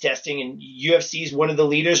enhanced testing, and UFC is one of the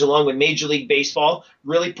leaders along with Major League Baseball,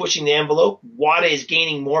 really pushing the envelope. WADA is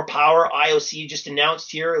gaining more power. IOC just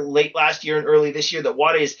announced here late last year and early this year that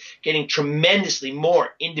WADA is getting tremendously more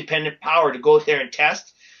independent power to go out there and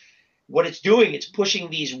test. What it's doing, it's pushing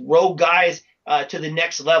these rogue guys to the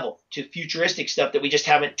next level, to futuristic stuff that we just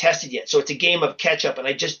haven't tested yet. So it's a game of catch up, and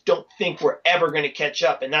I just don't think we're ever going to catch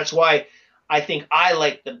up. And that's why I think I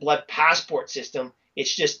like the blood passport system.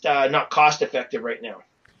 It's just not cost effective right now.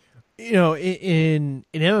 In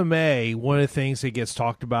MMA, one of the things that gets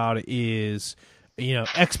talked about is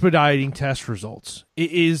expediting test results.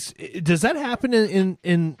 Does that happen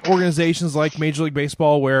in organizations like Major League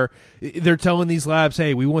Baseball where they're telling these labs,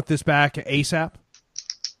 hey, we want this back ASAP?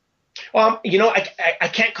 I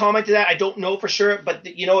can't comment to that. I don't know for sure, but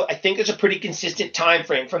I think there's a pretty consistent time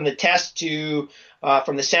frame from the test to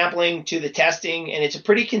from the sampling to the testing, and it's a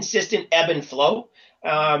pretty consistent ebb and flow.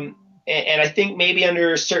 And I think maybe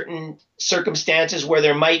under certain circumstances where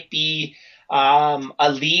there might be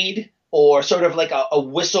a lead or sort of like a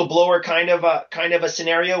whistleblower kind of a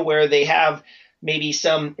scenario where they have maybe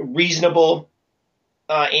some reasonable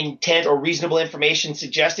intent or reasonable information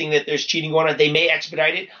suggesting that there's cheating going on, they may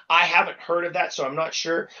expedite it. I haven't heard of that, so I'm not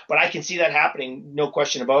sure, but I can see that happening, no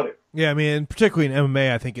question about it. Yeah, I mean, particularly in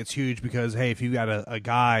MMA, I think it's huge because, hey, if you got a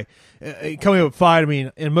guy coming up with fight, I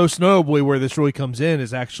mean, and most notably where this really comes in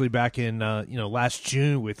is actually back in last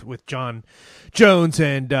June with John Jones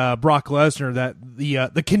and Brock Lesnar, that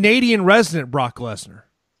the Canadian resident Brock Lesnar,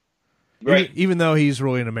 right? Even though he's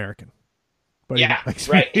really an American. Yeah,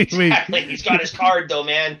 right. Exactly. He's got his card, though,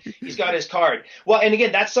 man. He's got his card. Well, and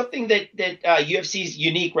again, that's something that UFC is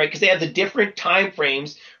unique, right? Because they have the different time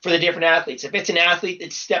frames for the different athletes. If it's an athlete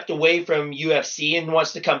that stepped away from UFC and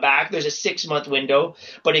wants to come back, there's a 6-month window.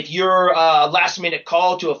 But if you're a last-minute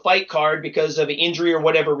call to a fight card because of an injury or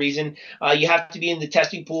whatever reason, you have to be in the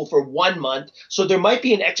testing pool for 1 month. So there might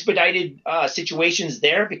be an expedited situations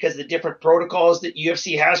there because of the different protocols that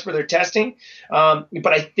UFC has for their testing.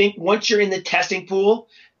 But I think once you're in the testing pool,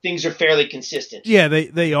 things are fairly consistent. Yeah,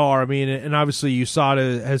 they are. I mean, and obviously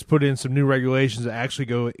USADA has put in some new regulations that actually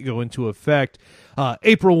go into effect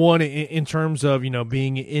April 1 in terms of,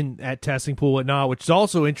 being in that testing pool and not. Which is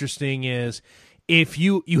also interesting is if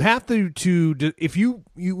you have to if you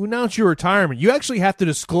announce your retirement, you actually have to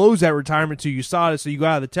disclose that retirement to USADA so you go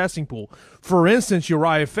out of the testing pool. For instance,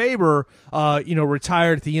 Uriah Faber,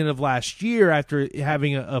 retired at the end of last year after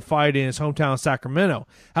having a fight in his hometown of Sacramento.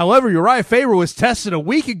 However, Uriah Faber was tested a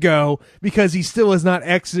week ago because he still has not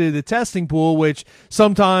exited the testing pool, which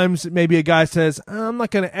sometimes maybe a guy says, I'm not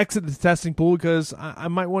going to exit the testing pool because I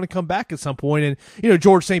might want to come back at some point. And,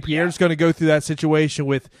 George St. Pierre is going to go through that situation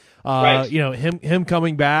with, right. Him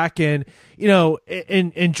coming back, and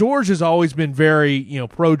and George has always been very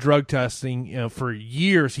pro drug testing. For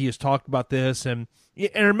years he has talked about this, and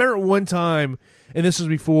And I remember one time, and this was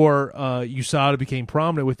before USADA became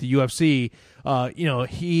prominent with the UFC,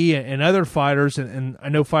 he and other fighters, and I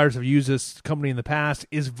know fighters have used this company in the past,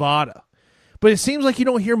 is VADA. But it seems like you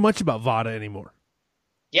don't hear much about VADA anymore.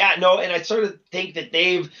 Yeah, no, and I sort of think that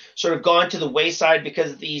they've sort of gone to the wayside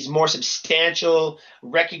because these more substantial,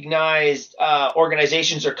 recognized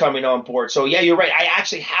organizations are coming on board. So, yeah, you're right. I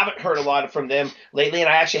actually haven't heard a lot from them lately, and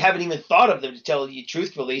I actually haven't even thought of them, to tell you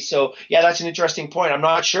truthfully. So, yeah, that's an interesting point. I'm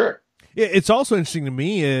not sure. It's also interesting to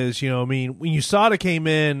me is, when USADA came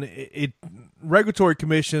in, regulatory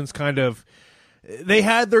commissions kind of – they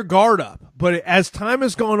had their guard up. But as time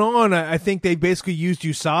has gone on, I think they basically used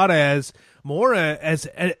USADA as – more as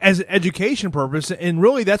an education purpose, and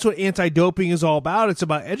really that's what anti-doping is all about. It's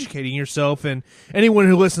about educating yourself, and anyone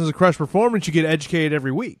who listens to Crush Performance, you get educated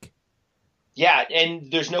every week. Yeah,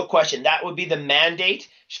 and there's no question. That would be the mandate.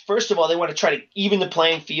 First of all, they want to try to even the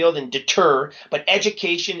playing field and deter, but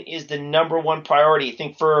education is the number one priority. I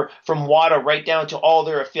think from WADA right down to all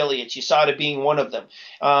their affiliates, USADA being one of them.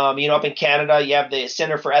 Up in Canada, you have the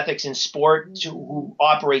Center for Ethics in Sport, who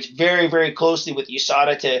operates very, very closely with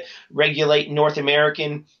USADA to regulate North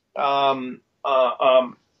American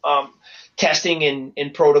testing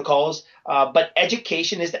and protocols. But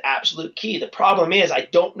education is the absolute key. The problem is I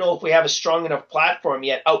don't know if we have a strong enough platform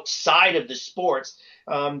yet outside of the sports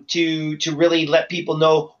to really let people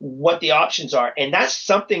know what the options are. And that's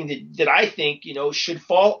something that I think, should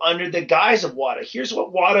fall under the guise of WADA. Here's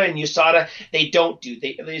what WADA and USADA, they don't do.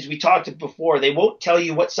 As we talked before, they won't tell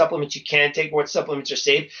you what supplements you can take or what supplements are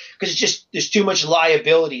safe, because there's too much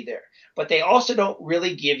liability there. But they also don't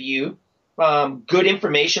really give you good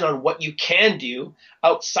information on what you can do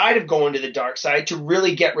outside of going to the dark side to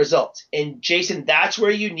really get results. And Jason, that's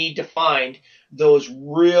where you need to find those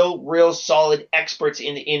real solid experts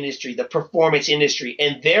in the industry, the performance industry.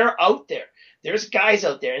 And they're out there. There's guys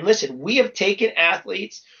out there. And listen, we have taken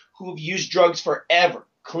athletes who've used drugs forever,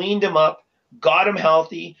 cleaned them up, got them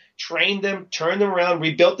healthy, trained them, turned them around,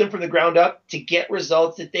 rebuilt them from the ground up to get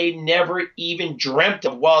results that they never even dreamt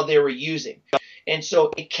of while they were using. And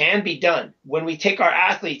so it can be done. When we take our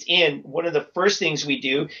athletes in, one of the first things we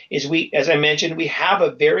do is as I mentioned, we have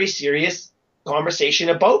a very serious conversation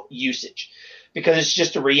about usage, because it's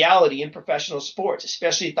just a reality in professional sports,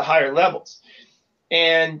 especially at the higher levels.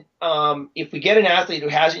 And if we get an athlete who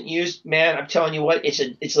hasn't used, man, I'm telling you what,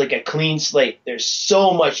 it's like a clean slate. There's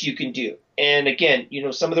so much you can do. And again,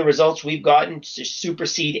 some of the results we've gotten to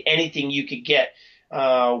supersede anything you could get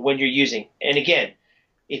when you're using. And again,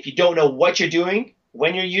 if you don't know what you're doing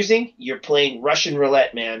when you're using, you're playing Russian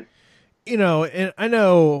roulette, man. And I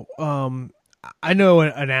know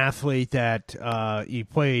an athlete that he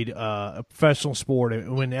played a professional sport,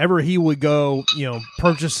 and whenever he would go,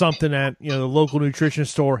 purchase something at the local nutrition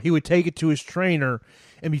store, he would take it to his trainer,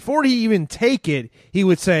 and before he even take it, he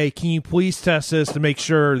would say, "Can you please test this to make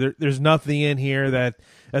sure there's nothing in here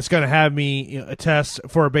that's going to have me a test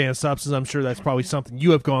for a banned substance?" I'm sure that's probably something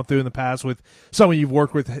you have gone through in the past with someone you've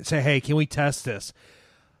worked with. Say, "Hey, can we test this?"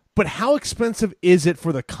 But how expensive is it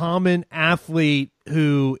for the common athlete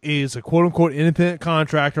who is a quote-unquote independent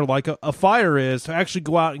contractor like a fighter is to actually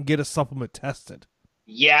go out and get a supplement tested?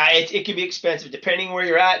 Yeah, it can be expensive depending where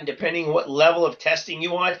you're at and depending what level of testing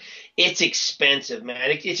you want. It's expensive,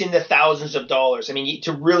 man. It's in the thousands of dollars. I mean,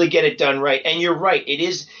 to really get it done right. And you're right.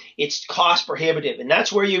 It's cost prohibitive. And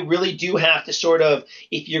that's where you really do have to sort of,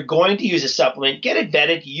 if you're going to use a supplement, get it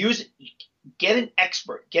vetted, get an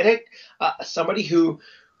expert, get somebody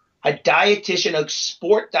a dietitian, a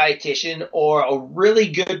sport dietitian, or a really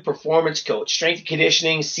good performance coach, strength and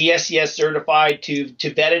conditioning, CSCS certified to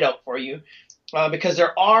vet it out for you. Because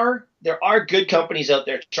there are good companies out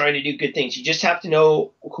there trying to do good things. You just have to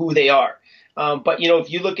know who they are. But if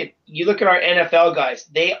you look at our NFL guys,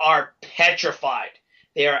 they are petrified.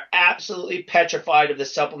 They are absolutely petrified of the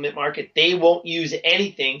supplement market. They won't use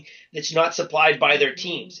anything that's not supplied by their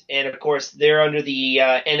teams. And of course, they're under the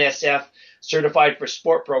NSF Certified for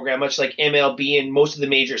Sport program, much like MLB and most of the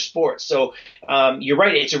major sports. So you're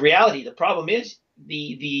right. It's a reality. The problem is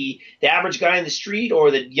the average guy in the street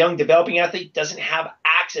or the young developing athlete doesn't have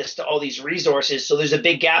access to all these resources. So there's a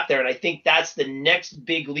big gap there. And I think that's the next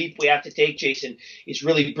big leap we have to take, Jason, is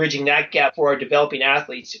really bridging that gap for our developing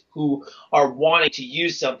athletes who are wanting to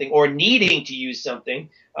use something or needing to use something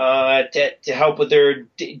to help with their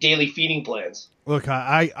daily feeding plans. Look,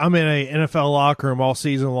 I'm in a NFL locker room all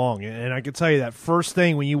season long, and I can tell you that first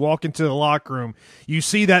thing when you walk into the locker room, you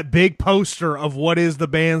see that big poster of what is the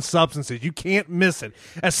banned substances. You can't miss it.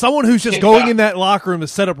 As someone who's just going in that locker room to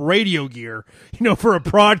set up radio gear, for a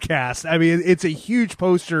broadcast, I mean, it's a huge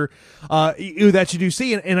poster that you do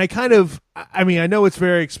see, and I know it's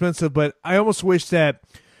very expensive, but I almost wish that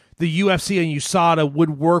the UFC and USADA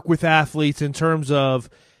would work with athletes in terms of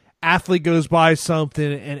athlete goes by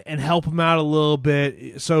something and help them out a little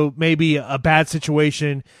bit, so maybe a bad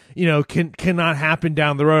situation cannot happen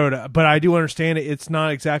down the road. But I do understand it's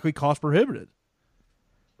not exactly cost prohibitive.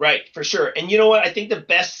 Right, for sure. And you know what? I think the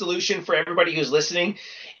best solution for everybody who's listening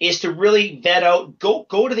is to really vet out, go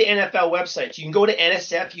to the NFL websites. You can go to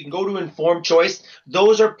NSF, you can go to Informed Choice.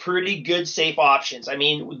 Those are pretty good, safe options. I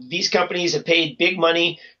mean, these companies have paid big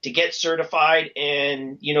money to get certified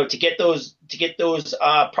and, to get those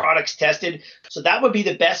products tested. So that would be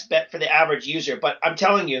the best bet for the average user. But I'm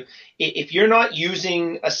telling you, if you're not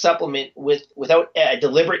using a supplement without a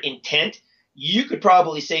deliberate intent, you could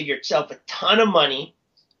probably save yourself a ton of money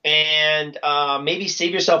and maybe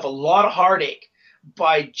save yourself a lot of heartache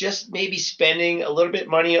by just maybe spending a little bit of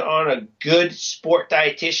money on a good sport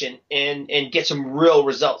dietitian and get some real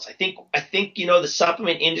results. I think the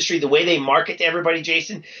supplement industry, the way they market to everybody,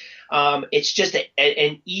 Jason, it's just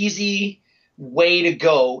an easy way to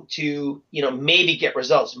go to maybe get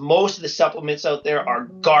results. Most of the supplements out there are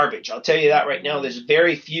garbage. I'll tell you that right now. There's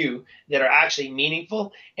very few that are actually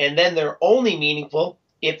meaningful, and then they're only meaningful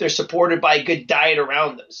if they're supported by a good diet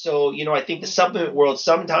around them. So, I think the supplement world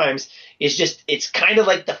sometimes it's kind of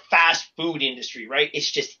like the fast food industry, right?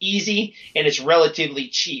 It's just easy and it's relatively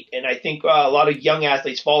cheap. And I think a lot of young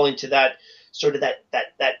athletes fall into that sort of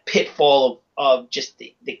that pitfall of just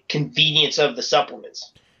the convenience of the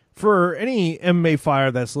supplements. For any MMA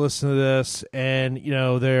fighter that's listening to this and,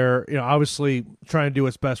 they're, obviously trying to do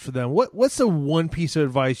what's best for them, what's the one piece of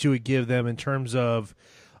advice you would give them in terms of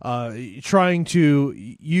trying to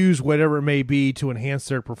use whatever it may be to enhance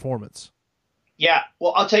their performance? Yeah,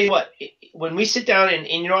 well, I'll tell you what, when we sit down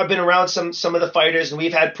and I've been around some of the fighters and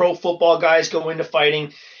we've had pro football guys go into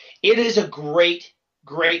fighting, it is a great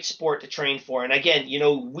sport to train for. And again,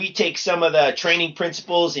 we take some of the training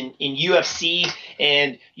principles in UFC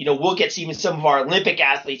and, we'll get even some of our Olympic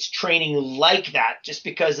athletes training like that just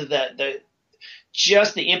because of the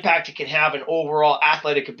impact it can have on overall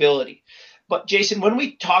athletic ability. But Jason, when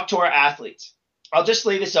we talk to our athletes, I'll just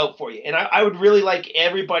lay this out for you. And I would really like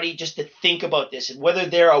everybody just to think about this, and whether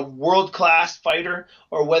they're a world-class fighter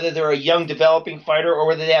or whether they're a young developing fighter or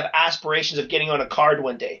whether they have aspirations of getting on a card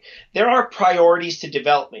one day. There are priorities to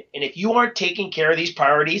development. And if you aren't taking care of these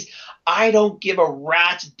priorities, I don't give a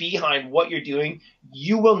rat's behind what you're doing.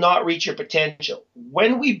 You will not reach your potential.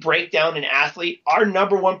 When we break down an athlete, our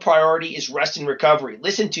number one priority is rest and recovery.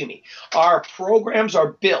 Listen to me. Our programs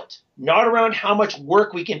are built not around how much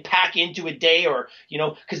work we can pack into a day or,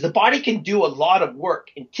 because the body can do a lot of work.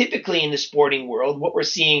 And typically in the sporting world, what we're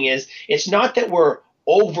seeing is it's not that we're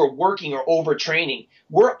overworking or overtraining.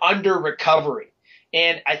 We're under recovering.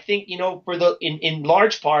 And I think, in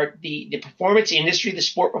large part, the performance industry, the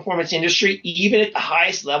sport performance industry, even at the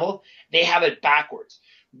highest level, they have it backwards.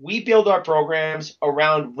 We build our programs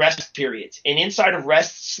around rest periods. And inside of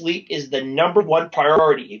rest, sleep is the number one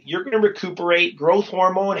priority. If you're going to recuperate, growth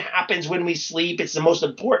hormone happens when we sleep. It's the most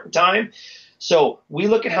important time. So we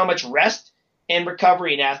look at how much rest and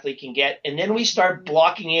recovery an athlete can get, and then we start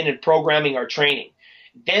blocking in and programming our training.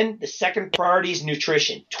 Then the second priority is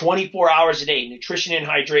nutrition, 24 hours a day, nutrition and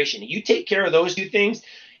hydration. You take care of those two things,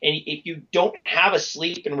 and if you don't have a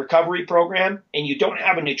sleep and recovery program and you don't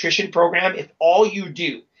have a nutrition program, if all you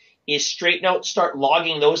do is straighten out, start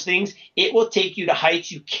logging those things, it will take you to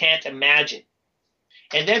heights you can't imagine.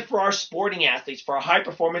 And then for our sporting athletes, for our high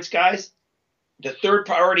performance guys, the third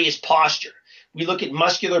priority is posture. We look at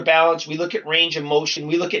muscular balance. We look at range of motion.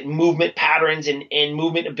 We look at movement patterns and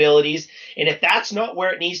movement abilities. And if that's not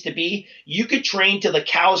where it needs to be, you could train till the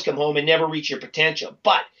cows come home and never reach your potential.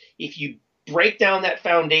 But if you break down that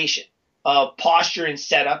foundation of posture and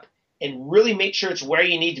setup and really make sure it's where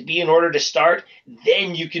you need to be in order to start,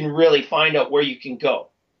 then you can really find out where you can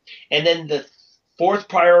go. And then the fourth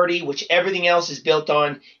priority, which everything else is built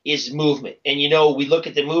on, is movement. And, we look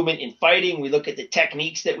at the movement in fighting. We look at the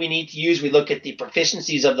techniques that we need to use. We look at the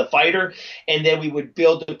proficiencies of the fighter. And then we would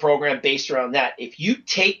build the program based around that. If you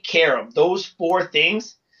take care of those four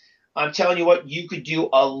things, I'm telling you what, you could do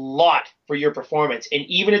a lot for your performance. And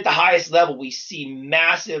even at the highest level, we see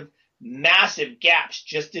massive massive gaps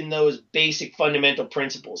just in those basic fundamental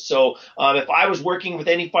principles. So if I was working with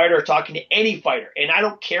any fighter or talking to any fighter, and I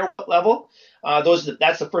don't care what level,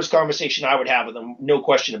 that's the first conversation I would have with them, no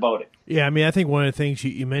question about it. Yeah, I mean, I think one of the things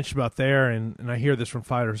you mentioned about there, and I hear this from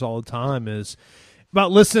fighters all the time, is about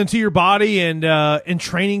listening to your body and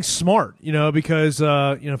training smart. Because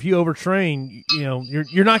if you overtrain,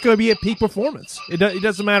 you're not going to be at peak performance. It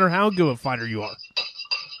doesn't matter how good a fighter you are.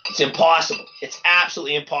 It's impossible. It's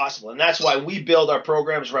absolutely impossible. And that's why we build our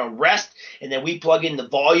programs around rest, and then we plug in the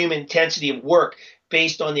volume intensity of work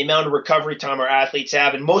based on the amount of recovery time our athletes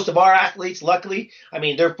have. And most of our athletes, luckily, I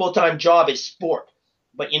mean, their full-time job is sport.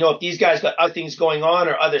 But, if these guys got other things going on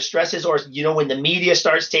or other stresses, or, when the media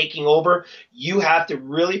starts taking over, you have to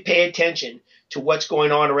really pay attention to what's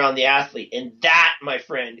going on around the athlete. And that, my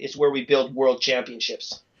friend, is where we build world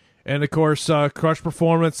championships. And, of course, Crush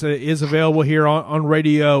Performance is available here on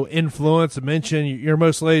Radio Influence. I mentioned your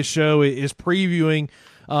most latest show is previewing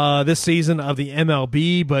this season of the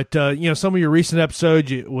MLB, but, some of your recent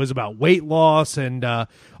episodes was about weight loss and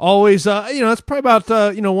always, it's probably about,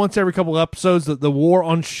 once every couple of episodes that the war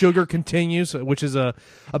on sugar continues, which is a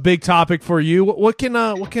big topic for you. What can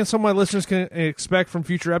some of my listeners can expect from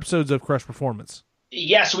future episodes of Crush Performance?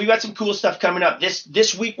 Yeah, so we've got some cool stuff coming up.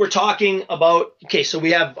 This week we're talking about, so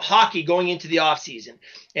we have hockey going into the off season.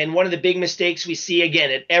 And one of the big mistakes we see, again,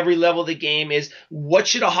 at every level of the game is, what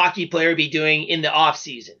should a hockey player be doing in the off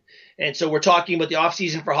season? And so we're talking about the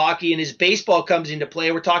offseason for hockey, and as baseball comes into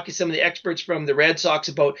play, we're talking to some of the experts from the Red Sox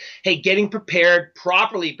about, getting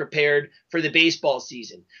properly prepared for the baseball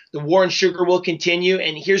season. The war on sugar will continue.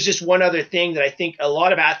 And here's just one other thing that I think a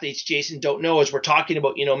lot of athletes, Jason, don't know as we're talking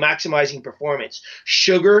about, maximizing performance.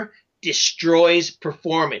 Sugar destroys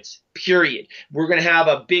performance, period. We're going to have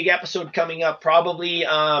a big episode coming up probably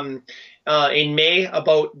in May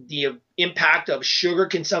about the impact of sugar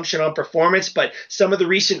consumption on performance, but some of the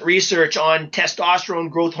recent research on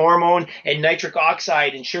testosterone growth hormone and nitric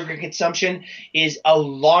oxide and sugar consumption is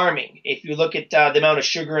alarming if you look at the amount of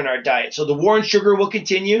sugar in our diet. So the war on sugar will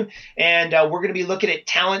continue, and we're going to be looking at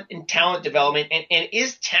talent and talent development. And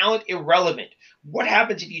is talent irrelevant? What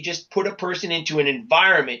happens if you just put a person into an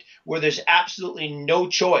environment where there's absolutely no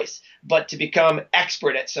choice but to become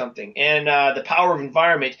expert at something? And the power of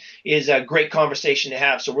environment is a great conversation to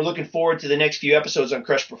have. So we're looking forward to the next few episodes on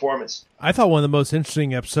Crush Performance. I thought one of the most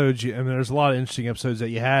interesting episodes, and there's a lot of interesting episodes that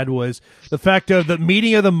you had, was the fact of the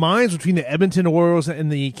meeting of the minds between the Edmonton Oilers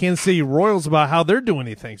and the Kansas City Royals about how they're doing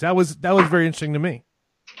these things. That was very interesting to me.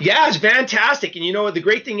 Yeah, it's fantastic. And the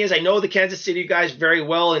great thing is I know the Kansas City guys very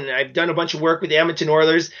well, and I've done a bunch of work with the Edmonton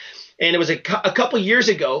Oilers. And it was a couple years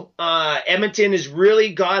ago. Edmonton has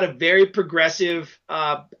really got a very progressive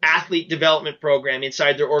athlete development program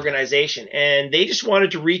inside their organization. And they just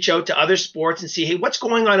wanted to reach out to other sports and see, hey, what's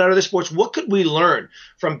going on in other sports? What could we learn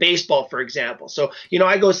from baseball, for example? So,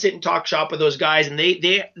 I go sit and talk shop with those guys, and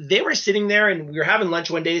they were sitting there, and we were having lunch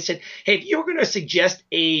one day. They said, hey, if you were going to suggest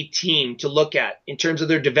a team to look at in terms of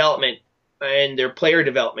their development and their player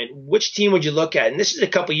development, which team would you look at? And this is a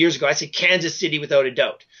couple years ago. I said Kansas City without a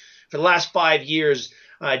doubt. For the last 5 years,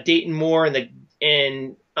 Dayton Moore and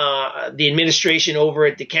the administration over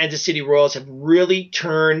at the Kansas City Royals have really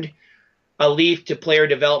turned a leaf to player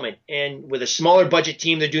development. And with a smaller budget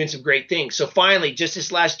team, they're doing some great things. So finally, just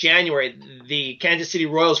this last January, the Kansas City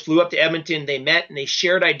Royals flew up to Edmonton. They met and they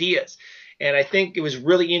shared ideas. And I think it was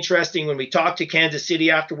really interesting when we talked to Kansas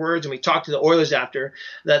City afterwards and we talked to the Oilers after,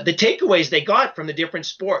 the takeaways they got from the different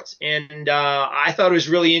sports. And I thought it was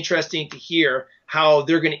really interesting to hear how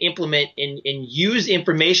they're going to implement and use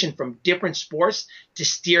information from different sports to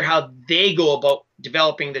steer how they go about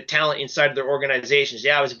developing the talent inside of their organizations.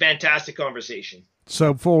 Yeah, it was a fantastic conversation.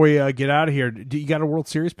 So before we get out of here, do you got a World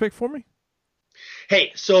Series pick for me?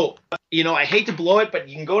 Hey, so, I hate to blow it, but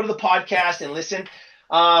you can go to the podcast and listen.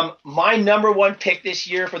 My number one pick this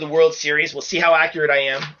year for the World Series, we'll see how accurate I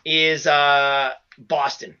am, is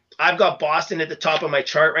Boston. I've got Boston at the top of my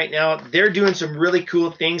chart right now. They're doing some really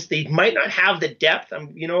cool things. They might not have the depth.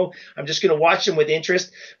 I'm just going to watch them with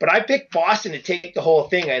interest. But I picked Boston to take the whole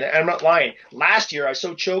thing, and I'm not lying. Last year, I was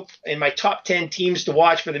so choked in my top 10 teams to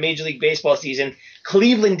watch for the Major League Baseball season.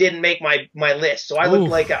 Cleveland didn't make my list, so I look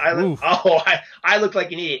like I look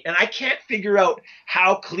like an idiot, and I can't figure out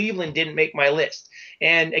how Cleveland didn't make my list.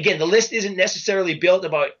 And again, the list isn't necessarily built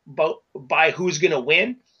by who's going to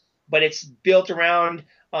win. but it's built around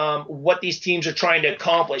what these teams are trying to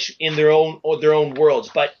accomplish in their own worlds.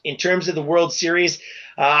 But in terms of the World Series,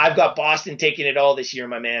 I've got Boston taking it all this year,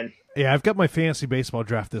 my man. Yeah, I've got my fantasy baseball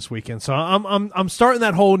draft this weekend, so I'm starting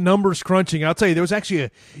that whole numbers crunching. I'll tell you, there was actually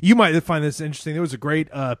you might find this interesting. There was a great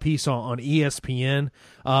piece on ESPN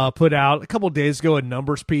put out a couple of days ago, a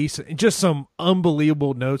numbers piece, and just some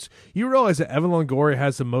unbelievable notes. You realize that Evan Longoria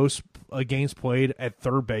has the most games played at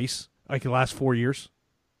third base, like the last 4 years?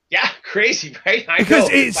 Yeah, crazy, right? Because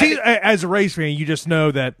as a Rays fan, you just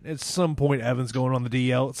know that at some point Evan's going on the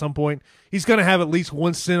DL. At some point, he's going to have at least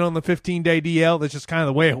one stint on the 15-day DL. That's just kind of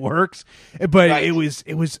the way it works. But right.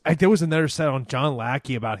 There was another set on John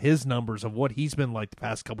Lackey about his numbers of what he's been like the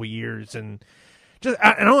past couple of years, and just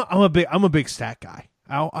I'm a big stat guy.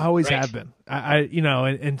 I always have been.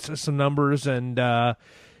 And some numbers and.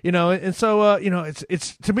 And so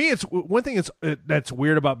it's to me, it's one thing that's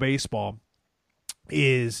weird about baseball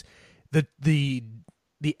is the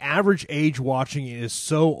average age watching is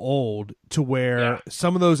so old to where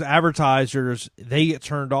some of those advertisers, they get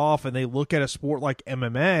turned off and they look at a sport like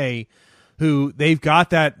MMA, who they've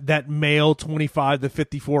got that male 25 to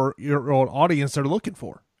 54-year-old audience they're looking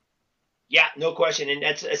for. Yeah, no question. And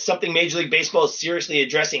that's something Major League Baseball is seriously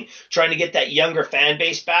addressing, trying to get that younger fan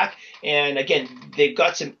base back. And again, they've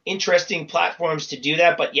got some interesting platforms to do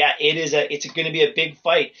that. But yeah, it's going to be a big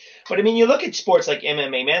fight. But I mean, you look at sports like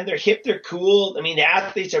MMA, man, they're hip, they're cool. I mean, the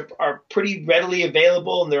athletes are pretty readily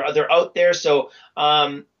available and they're out there. So,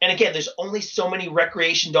 and again, there's only so many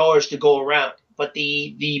recreation dollars to go around. But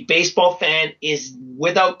the baseball fan is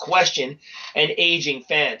without question an aging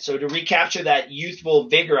fan. So to recapture that youthful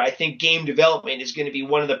vigor, I think game development is going to be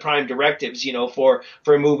one of the prime directives, for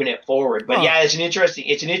moving it forward. But it's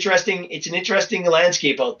an interesting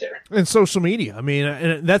landscape out there. And social media. I mean,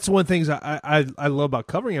 and that's one of the things I love about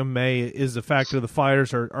covering MMA is the fact that the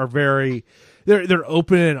fighters are very they're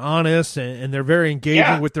open and honest and they're very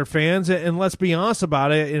engaging with their fans. And let's be honest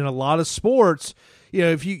about it, in a lot of sports,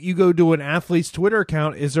 if you go to an athlete's Twitter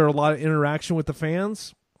account, is there a lot of interaction with the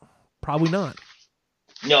fans? Probably not.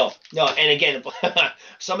 No. And again,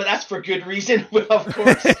 some of that's for good reason, of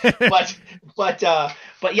course.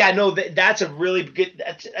 but yeah, no, that's a really good,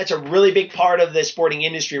 that's a really big part of the sporting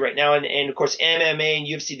industry right now. And of course, MMA and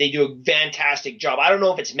UFC, they do a fantastic job. I don't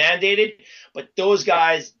know if it's mandated, but those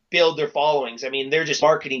guys build their followings. I mean, they're just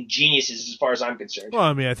marketing geniuses as far as I'm concerned. Well,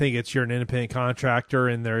 I mean, I think you're an independent contractor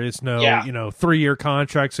and there is no, 3-year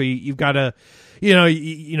contract. So you've got to,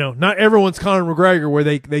 not everyone's Conor McGregor where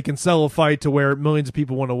they can sell a fight to where millions of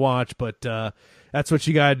people want to watch, but that's what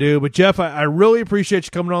you got to do. But Jeff, I really appreciate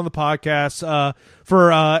you coming on the podcast.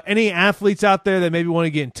 For any athletes out there that maybe want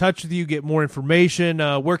to get in touch with you, get more information,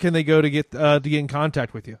 where can they go to get in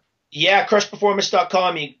contact with you? Yeah,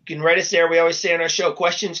 crushperformance.com. You can write us there. We always say on our show,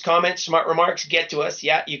 questions, comments, smart remarks, get to us.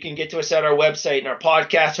 Yeah, you can get to us at our website, and our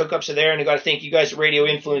podcast hookups are there. And I got to thank you guys at Radio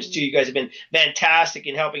Influence, too. You guys have been fantastic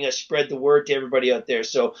in helping us spread the word to everybody out there.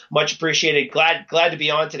 So much appreciated. Glad to be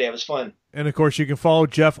on today. It was fun. And, of course, you can follow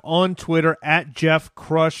Jeff on Twitter at Jeff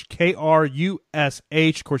Krush, Krush.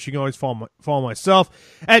 Of course, you can always follow myself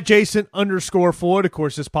at Jason_Floyd. Of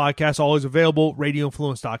course, this podcast always available,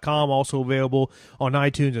 radioinfluence.com, also available on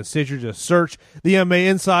iTunes and Stitcher. Just search the MMA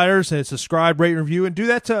Insiders and subscribe, rate, and review. And do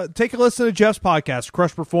that to take a listen to Jeff's podcast,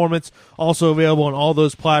 Crush Performance, also available on all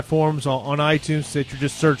those platforms, on iTunes, Stitcher.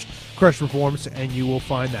 Just search Crush Performance, and you will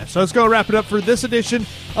find that. So let's go wrap it up for this edition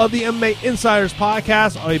of the MMA Insiders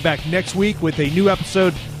podcast. I'll be back next week with a new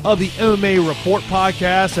episode of the MMA Report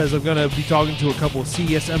podcast, as I'm going to be talking to a couple of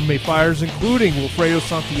CES MMA fighters, including Wilfredo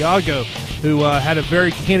Santiago, who had a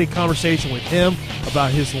very candid conversation with him about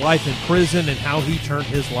his life in prison and how he turned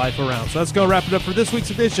his life around. So let's go wrap it up for this week's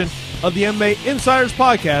edition of the MMA Insiders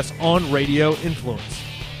podcast on Radio Influence.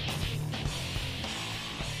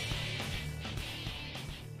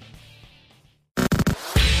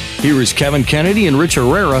 Here is Kevin Kennedy and Rich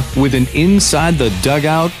Herrera with an Inside the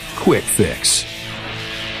Dugout quick fix.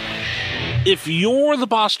 If you're the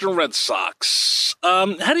Boston Red Sox, how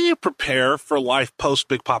do you prepare for life post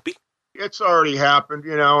Big Papi? It's already happened,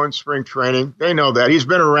 in spring training. They know that. He's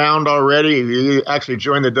been around already. He actually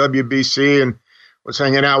joined the WBC and was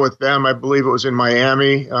hanging out with them. I believe it was in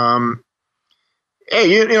Miami.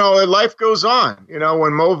 Hey, life goes on.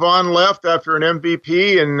 When Mo Vaughn left after an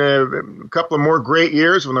MVP and a couple of more great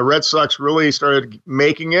years, when the Red Sox really started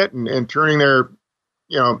making it and turning their,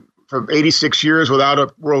 from 86 years without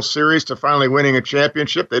a World Series to finally winning a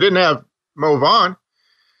championship, they didn't have Mo Vaughn.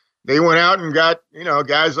 They went out and got,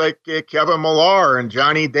 guys like Kevin Millar and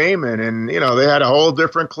Johnny Damon, and, they had a whole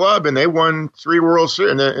different club, and they won 3 World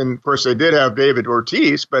Series. And of course, they did have David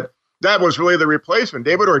Ortiz, but that was really the replacement.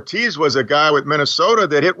 David Ortiz was a guy with Minnesota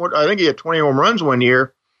that I think he had 20 home runs one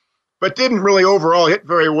year, but didn't really overall hit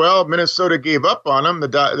very well. Minnesota gave up on him.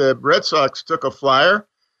 The Red Sox took a flyer,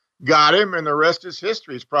 got him, and the rest is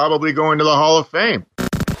history. He's probably going to the Hall of Fame.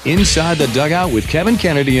 Inside the Dugout with Kevin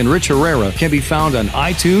Kennedy and Rich Herrera can be found on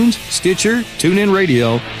iTunes, Stitcher, TuneIn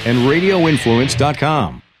Radio, and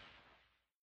RadioInfluence.com.